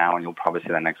market now, and you'll probably see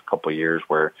that next couple of years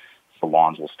where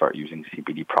salons will start using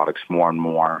CBD products more and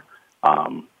more.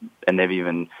 And they've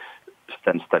even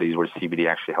done studies where CBD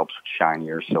actually helps with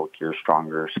shinier, silkier,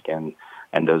 stronger skin,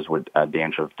 and those with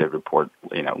dandruff did report,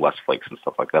 less flakes and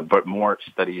stuff like that. But more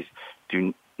studies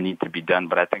do need to be done.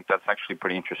 But I think that's actually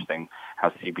pretty interesting how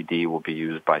CBD will be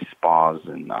used by spas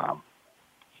and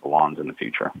salons in the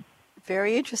future.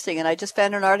 Very interesting. And I just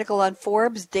found an article on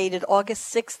Forbes dated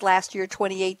August 6th, last year,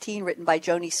 2018, written by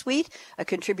Joni Sweet, a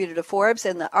contributor to Forbes.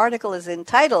 And the article is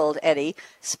entitled, Eddie,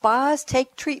 Spas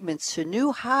Take Treatments to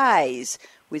New Highs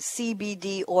with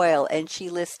CBD Oil. And she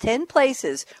lists 10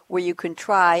 places where you can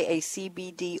try a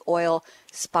CBD oil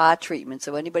spa treatment.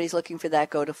 So anybody's looking for that,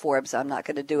 go to Forbes. I'm not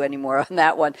going to do any more on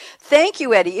that one. Thank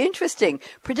you, Eddie. Interesting.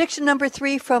 Prediction number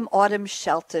 3 from Autumn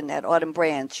Shelton at Autumn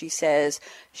Brands. She says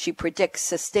she predicts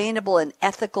sustainable and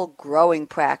ethical growing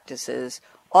practices.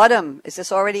 Autumn, is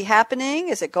this already happening?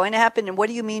 Is it going to happen? And what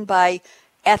do you mean by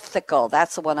ethical?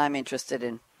 That's the one I'm interested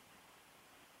in.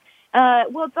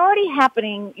 Well, it's already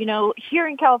happening. Here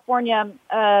in California,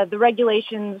 the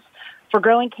regulations for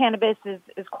growing cannabis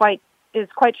is quite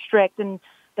strict, and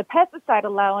the pesticide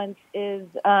allowance is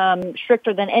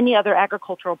stricter than any other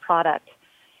agricultural product.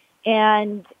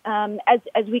 And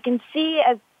as we can see,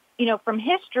 from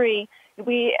history,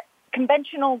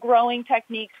 conventional growing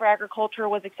techniques for agriculture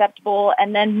was acceptable,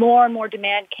 and then more and more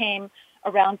demand came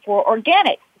around for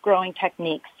organic growing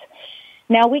techniques.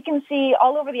 Now, we can see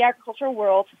all over the agricultural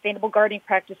world, sustainable gardening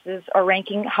practices are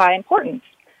ranking high importance.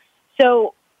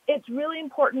 So it's really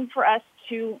important for us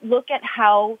to look at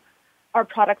how our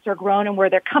products are grown and where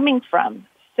they're coming from.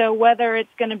 So whether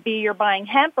it's going to be you're buying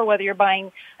hemp or whether you're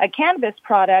buying a cannabis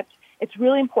product, it's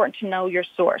really important to know your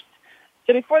source.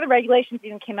 So before the regulations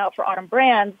even came out for Autumn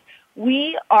Brands,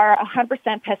 we are a 100%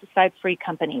 pesticide-free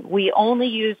company. We only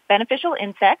use beneficial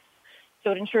insects,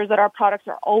 so it ensures that our products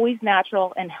are always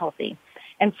natural and healthy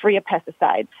and free of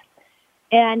pesticides.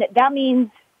 And that means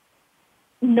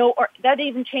that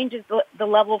even changes the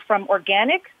level from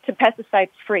organic to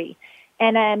pesticide-free.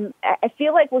 And I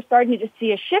feel like we're starting to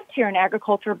see a shift here in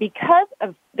agriculture because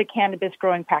of the cannabis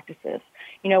growing practices.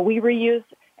 We reuse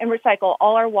and recycle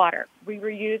all our water. We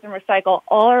reuse and recycle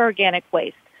all our organic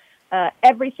waste.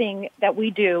 Everything that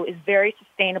we do is very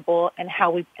sustainable in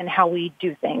how we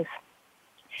do things.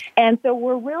 And so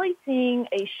we're really seeing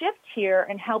a shift here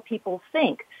in how people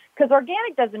think, because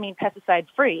organic doesn't mean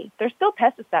pesticide-free. There's still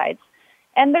pesticides,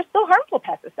 and there's still harmful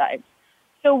pesticides.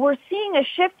 So we're seeing a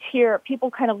shift here,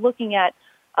 people kind of looking at,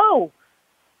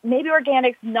 maybe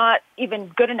organic's not even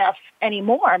good enough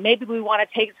anymore. Maybe we want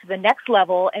to take it to the next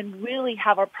level and really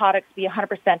have our products be 100%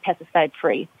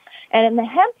 pesticide-free. And in the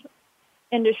hemp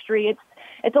industry,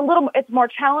 it's more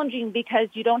challenging because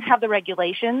you don't have the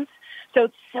regulations. So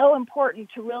it's so important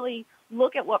to really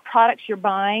look at what products you're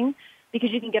buying, because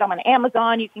you can get them on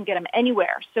Amazon, you can get them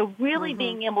anywhere. So really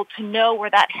being able to know where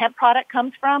that hemp product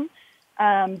comes from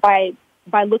by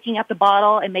looking at the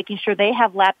bottle and making sure they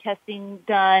have lab testing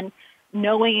done,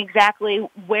 knowing exactly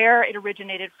where it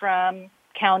originated from,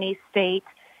 county, state.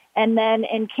 And then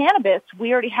in cannabis,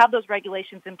 we already have those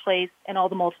regulations in place in all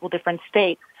the multiple different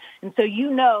states. And so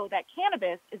that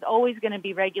cannabis is always going to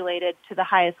be regulated to the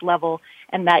highest level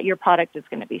and that your product is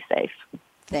going to be safe.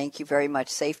 Thank you very much.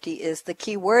 Safety is the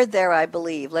key word there, I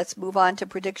believe. Let's move on to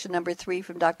prediction number 3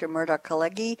 from Dr. Murdoch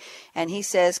Kalegi. And he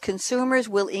says consumers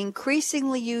will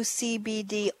increasingly use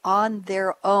CBD on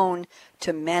their own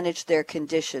to manage their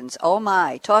conditions. Oh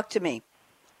my, talk to me.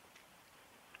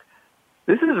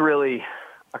 This is really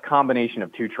a combination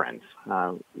of two trends.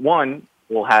 One,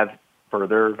 we'll have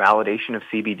further validation of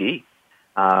CBD.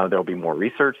 There'll be more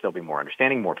research, there'll be more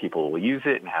understanding, more people will use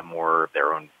it and have more of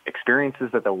their own experiences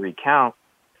that they'll recount.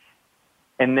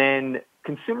 And then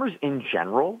consumers in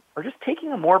general are just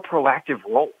taking a more proactive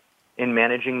role in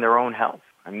managing their own health.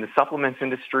 The supplements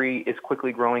industry is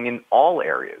quickly growing in all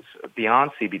areas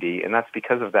beyond CBD, and that's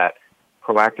because of that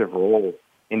proactive role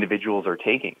individuals are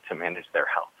taking to manage their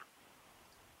health.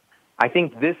 I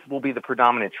think this will be the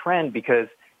predominant trend because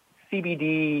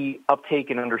CBD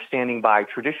uptake and understanding by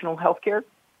traditional healthcare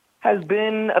has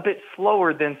been a bit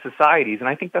slower than society's, and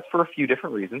I think that's for a few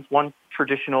different reasons. One,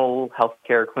 traditional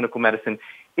healthcare, clinical medicine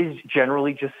is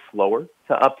generally just slower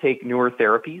to uptake newer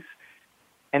therapies.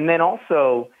 And then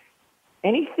also,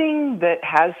 anything that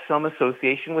has some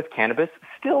association with cannabis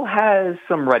still has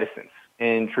some reticence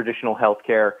in traditional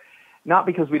healthcare, not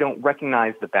because we don't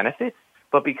recognize the benefits,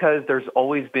 but because there's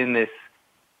always been this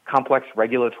complex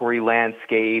regulatory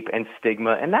landscape and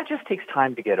stigma, and that just takes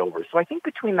time to get over. So I think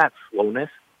between that slowness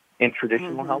in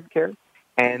traditional healthcare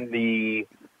and the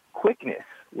quickness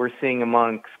we're seeing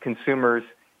amongst consumers,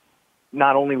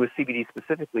 not only with CBD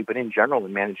specifically, but in general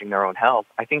in managing their own health,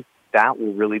 I think that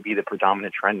will really be the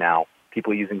predominant trend now,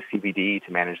 people using CBD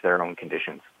to manage their own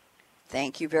conditions.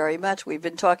 Thank you very much. We've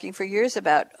been talking for years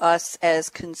about us as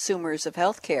consumers of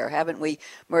healthcare, haven't we,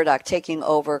 Murdoch, taking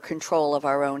over control of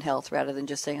our own health rather than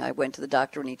just saying, I went to the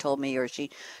doctor and he told me or she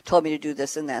told me to do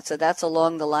this and that. So that's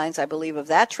along the lines, I believe, of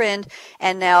that trend.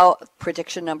 And now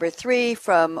prediction number 3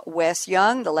 from Wes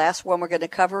Young, the last one we're going to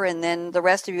cover, and then the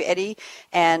rest of you, Eddie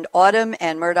and Autumn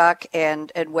and Murdoch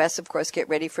and Wes, of course, get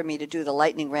ready for me to do the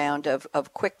lightning round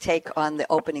of quick take on the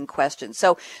opening question.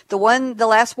 So the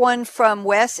last one from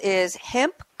Wes is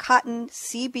hemp cotton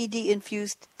CBD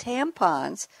infused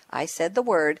tampons, I said the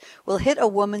word, will hit a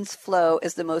woman's flow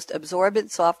as the most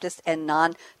absorbent, softest, and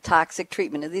non-toxic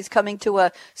treatment. Are these coming to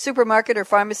a supermarket or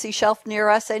pharmacy shelf near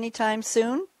us anytime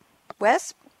soon?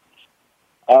 Wes?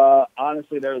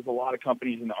 Honestly, there's a lot of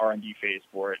companies in the R&D phase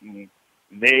for it, and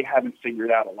they haven't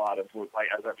figured out a lot of, like,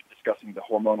 as I've been discussing, the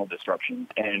hormonal disruption.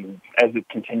 And as it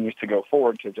continues to go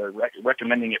forward, because they're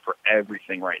recommending it for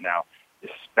everything right now,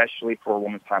 especially for a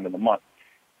woman's time of the month.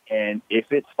 And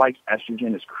if it spikes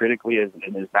estrogen as critically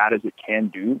and as bad as it can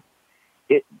do,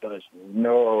 it does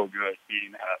no good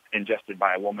being ingested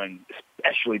by a woman,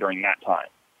 especially during that time.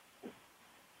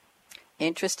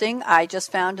 Interesting. I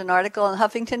just found an article in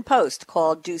Huffington Post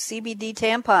called Do CBD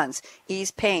Tampons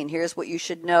Ease Pain? Here's what you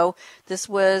should know. This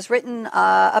was written,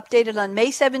 updated on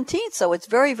May 17th, so it's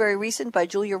very, very recent, by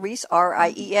Julia Reese,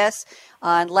 R-I-E-S,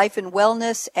 on Life and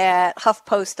Wellness at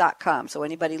HuffPost.com. So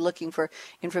anybody looking for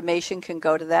information can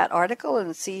go to that article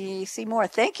and see more.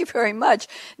 Thank you very much.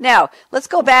 Now, let's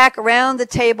go back around the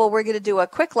table. We're going to do a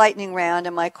quick lightning round,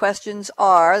 and my questions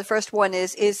are, the first one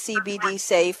is CBD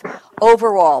safe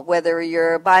overall, whether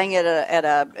you're buying it at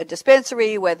a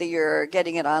dispensary, whether you're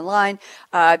getting it online?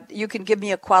 You can give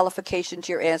me a qualification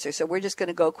to your answer. So we're just going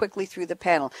to go quickly through the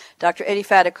panel. Dr. Eddie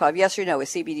Fadikov, yes or no, is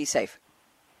CBD safe?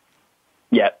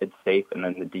 Yeah, it's safe, and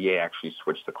then the DA actually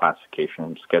switched the classification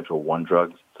from Schedule 1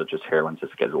 drugs, such as heroin, to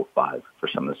Schedule 5 for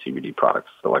some of the CBD products,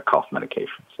 so like cough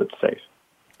medications. So it's safe.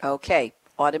 Okay.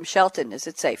 Autumn Shelton, is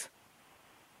it safe?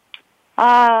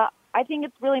 I think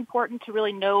it's really important to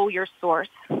really know your source.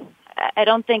 I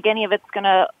don't think any of it's going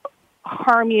to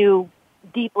harm you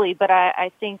deeply, but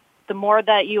I think the more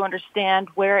that you understand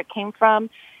where it came from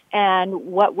and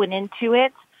what went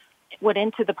into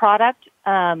the product,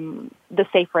 the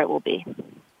safer it will be.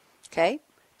 Okay.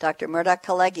 Dr. Murdoch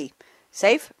Kalegi,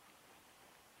 safe?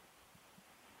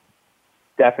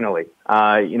 Definitely.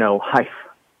 I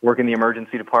work in the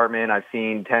emergency department. I've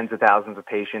seen tens of thousands of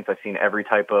patients. I've seen every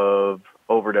type of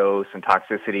overdose and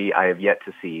toxicity. I have yet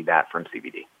to see that from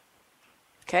CBD.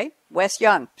 Okay. Wes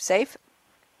Young, safe?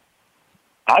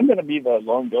 I'm going to be the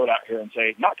lone goat out here and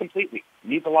say not completely.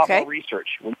 Needs a lot more research.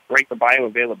 When you break the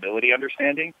bioavailability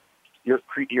understanding, your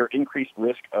increased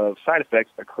risk of side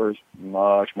effects occurs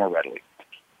much more readily.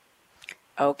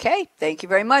 Okay, thank you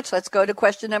very much. Let's go to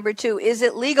question number 2. Is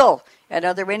it legal? And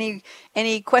are there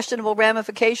any questionable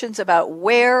ramifications about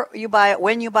where you buy it,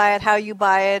 when you buy it, how you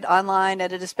buy it, online,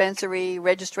 at a dispensary,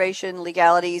 registration,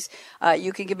 legalities?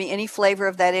 You can give me any flavor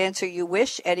of that answer you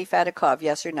wish. Eddie Fadikov,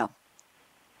 yes or no?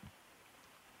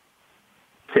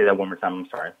 Say that one more time, I'm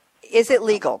sorry. Is it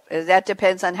legal? That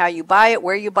depends on how you buy it,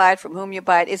 where you buy it, from whom you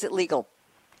buy it. Is it legal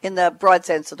in the broad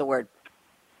sense of the word?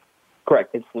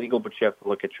 Correct. It's legal, but you have to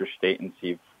look at your state and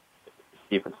see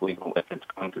if it's legal. If it's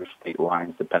going through state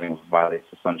lines, depending on if it violates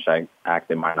the Sunshine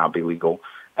Act, it might not be legal.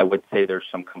 I would say there's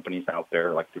some companies out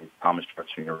there, like the Thomas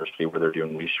Jefferson University, where they're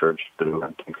doing research through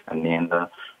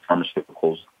Ananda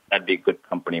Pharmaceuticals. That'd be a good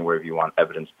company where if you want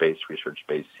evidence-based,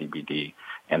 research-based CBD,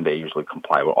 and they usually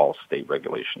comply with all state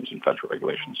regulations and federal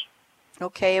regulations.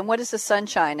 Okay, and what is the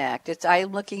Sunshine Act?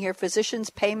 I'm looking here,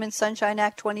 Physicians Payment Sunshine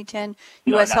Act 2010,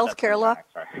 U.S. Healthcare Law?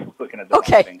 Sorry, I was looking at the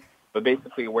wrong thing. But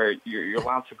basically where you're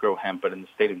allowed to grow hemp, but in the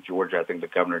state of Georgia, I think the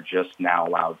governor just now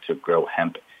allowed to grow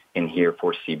hemp in here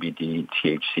for CBD,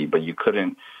 THC, but you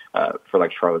couldn't, for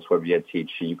like Charlotte's Web, you had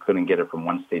THC, you couldn't get it from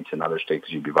one state to another state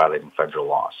because you'd be violating federal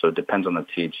law. So it depends on the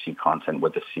THC content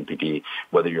with the CBD,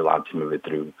 whether you're allowed to move it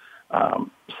through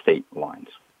state lines.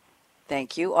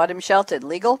 Thank you. Autumn Shelton,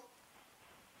 legal?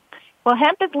 Well,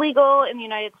 hemp is legal in the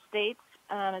United States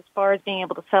as far as being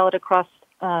able to sell it across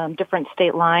different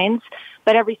state lines,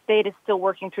 but every state is still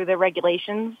working through their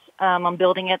regulations on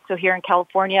building it. So here in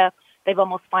California, they've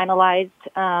almost finalized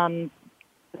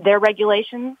their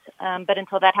regulations, but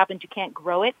until that happens, you can't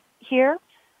grow it here.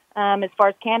 As far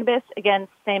as cannabis, again,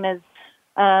 same as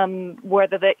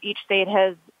whether each state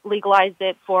has legalized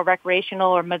it for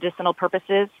recreational or medicinal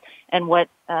purposes and what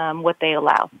they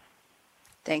allow.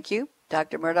 Thank you.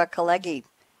 Dr. Murdoch-Kalegi,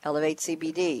 Elevate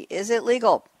CBD. Is it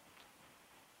legal?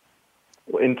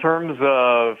 In terms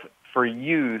of for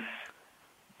use,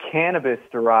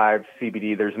 cannabis-derived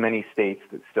CBD, there's many states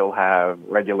that still have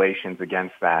regulations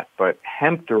against that, but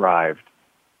hemp-derived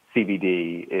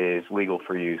CBD is legal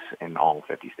for use in all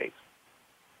 50 states.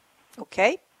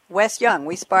 Okay. Wes Young,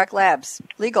 We Spark Labs.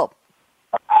 Legal.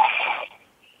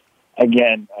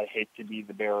 Again, I hate to be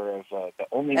the bearer of the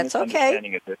only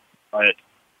misunderstanding of this, but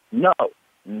no,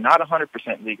 not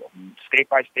 100% legal. State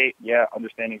by state, yeah,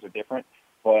 understandings are different.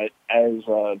 But as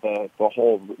the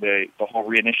whole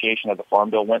reinitiation of the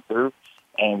Farm Bill went through,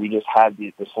 and we just had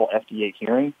this whole FDA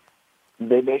hearing,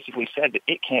 they basically said that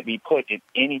it can't be put in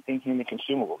anything human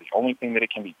consumable. The only thing that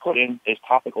it can be put in is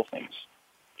topical things.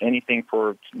 Anything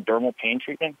for dermal pain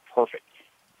treatment, perfect.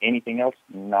 Anything else,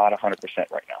 not 100%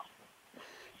 right now.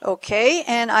 Okay,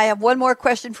 and I have one more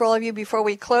question for all of you before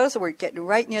we close. We're getting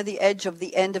right near the edge of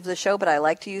the end of the show, but I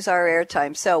like to use our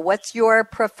airtime. So what's your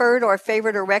preferred or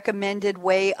favorite or recommended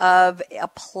way of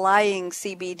applying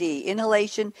CBD?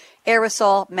 Inhalation,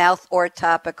 aerosol, mouth, or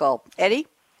topical? Eddie?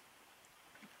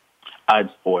 It's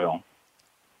oil.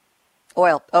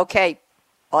 Oil. Okay.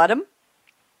 Autumn?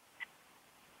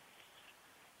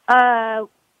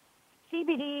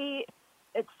 CBD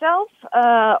itself,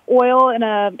 oil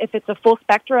if it's a full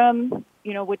spectrum,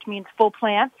 which means full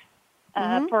plant.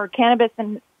 For cannabis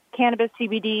and cannabis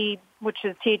CBD, which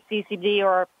is THC CBD,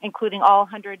 or including all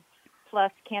 100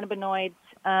 plus cannabinoids,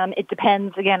 it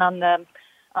depends again on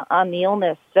the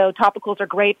illness. So topicals are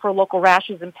great for local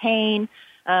rashes and pain.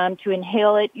 To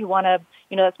inhale it, you want to,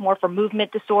 that's more for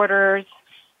movement disorders.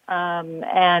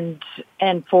 And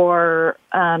for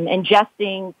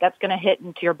ingesting, that's going to hit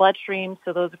into your bloodstream.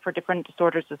 So those are for different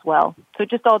disorders as well. So it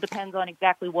just all depends on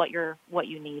exactly what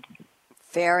you need.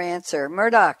 Fair answer.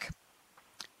 Murdoch.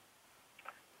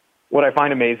 What I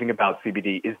find amazing about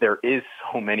CBD is there is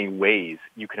so many ways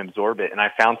you can absorb it. And I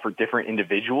found for different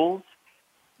individuals,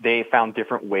 they found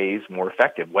different ways more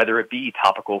effective, whether it be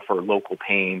topical for local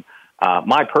pain.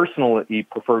 My personally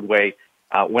preferred way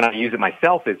when I use it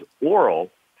myself is oral.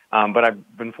 But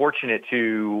I've been fortunate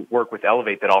to work with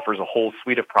Elevate that offers a whole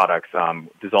suite of products,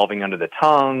 dissolving under the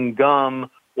tongue, gum,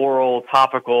 oral,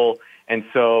 topical. And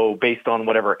so based on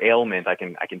whatever ailment, I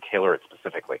can tailor it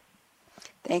specifically.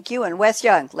 Thank you. And Wes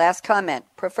Young, last comment.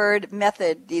 Preferred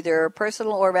method, either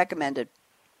personal or recommended?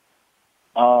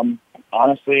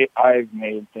 Honestly, I've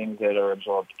made things that are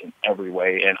absorbed in every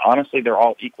way. And honestly, they're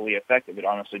all equally effective. It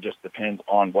honestly just depends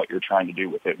on what you're trying to do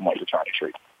with it and what you're trying to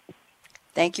treat.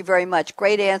 Thank you very much.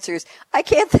 Great answers. I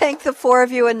can't thank the four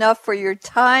of you enough for your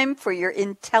time, for your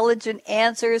intelligent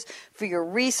answers, for your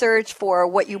research, for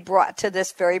what you brought to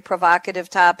this very provocative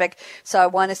topic. So I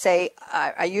want to say,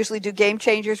 I usually do Game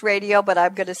Changers Radio, but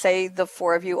I'm going to say the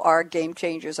four of you are game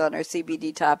changers on our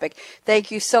CBD topic.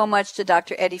 Thank you so much to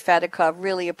Dr. Eddie Fadikov.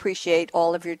 Really appreciate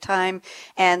all of your time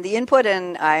and the input,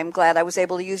 and I'm glad I was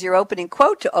able to use your opening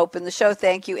quote to open the show.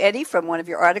 Thank you, Eddie, from one of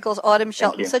your articles. Autumn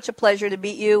Shelton, such a pleasure to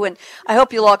meet you, and I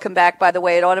hope you'll all come back, by the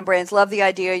way, at Autumn Brands. Love the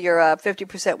idea. You're a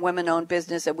 50% women-owned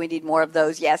business, and we need more of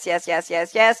those. Yes, yes, yes,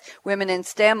 yes, yes. Women in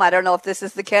STEM. I don't know if this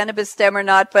is the cannabis STEM or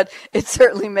not, but it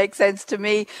certainly makes sense to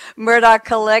me.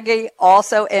 Murdoch-Kalegi,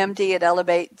 also MD at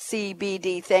Elevate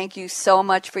CBD. Thank you so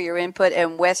much for your input.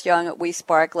 And Wes Young at We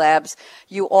Spark Labs.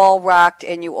 You all rocked,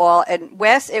 and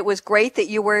Wes, it was great that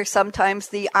you were sometimes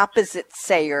the opposite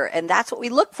sayer, and that's what we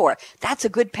look for. That's a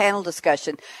good panel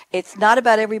discussion. It's not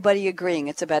about everybody agreeing.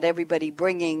 It's about everybody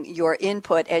bringing your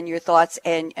input and your thoughts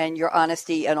and your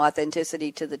honesty and authenticity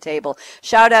to the table.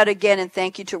 Shout out again and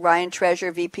thank you to Ryan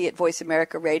Treasure, VP at Voice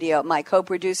America Radio, my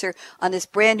co-producer on this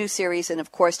brand new series, and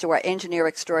of course to our engineer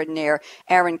extraordinaire,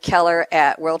 Aaron Keller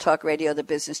at World Talk Radio, the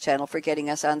business channel, for getting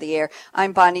us on the air.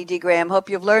 I'm Bonnie D. Graham. Hope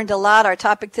you've learned a lot. Our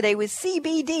topic today was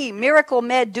CBD, miracle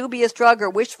med, dubious drug, or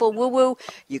wishful woo-woo.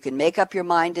 You can make up your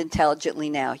mind intelligently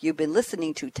now. You've been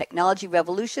listening to Technology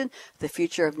Revolution, the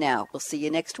future of now. We'll see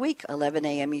you next week, 11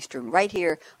 a.m. Eastern, right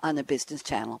here on the Business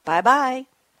Channel. Bye-bye.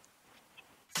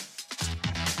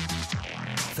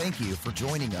 Thank you for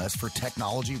joining us for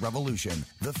Technology Revolution,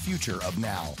 the future of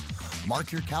now.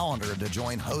 Mark your calendar to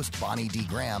join host Bonnie D.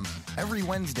 Graham every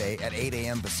Wednesday at 8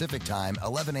 a.m. Pacific Time,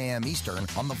 11 a.m. Eastern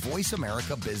on the Voice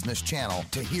America Business Channel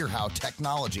to hear how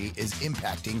technology is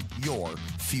impacting your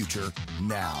future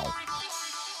now.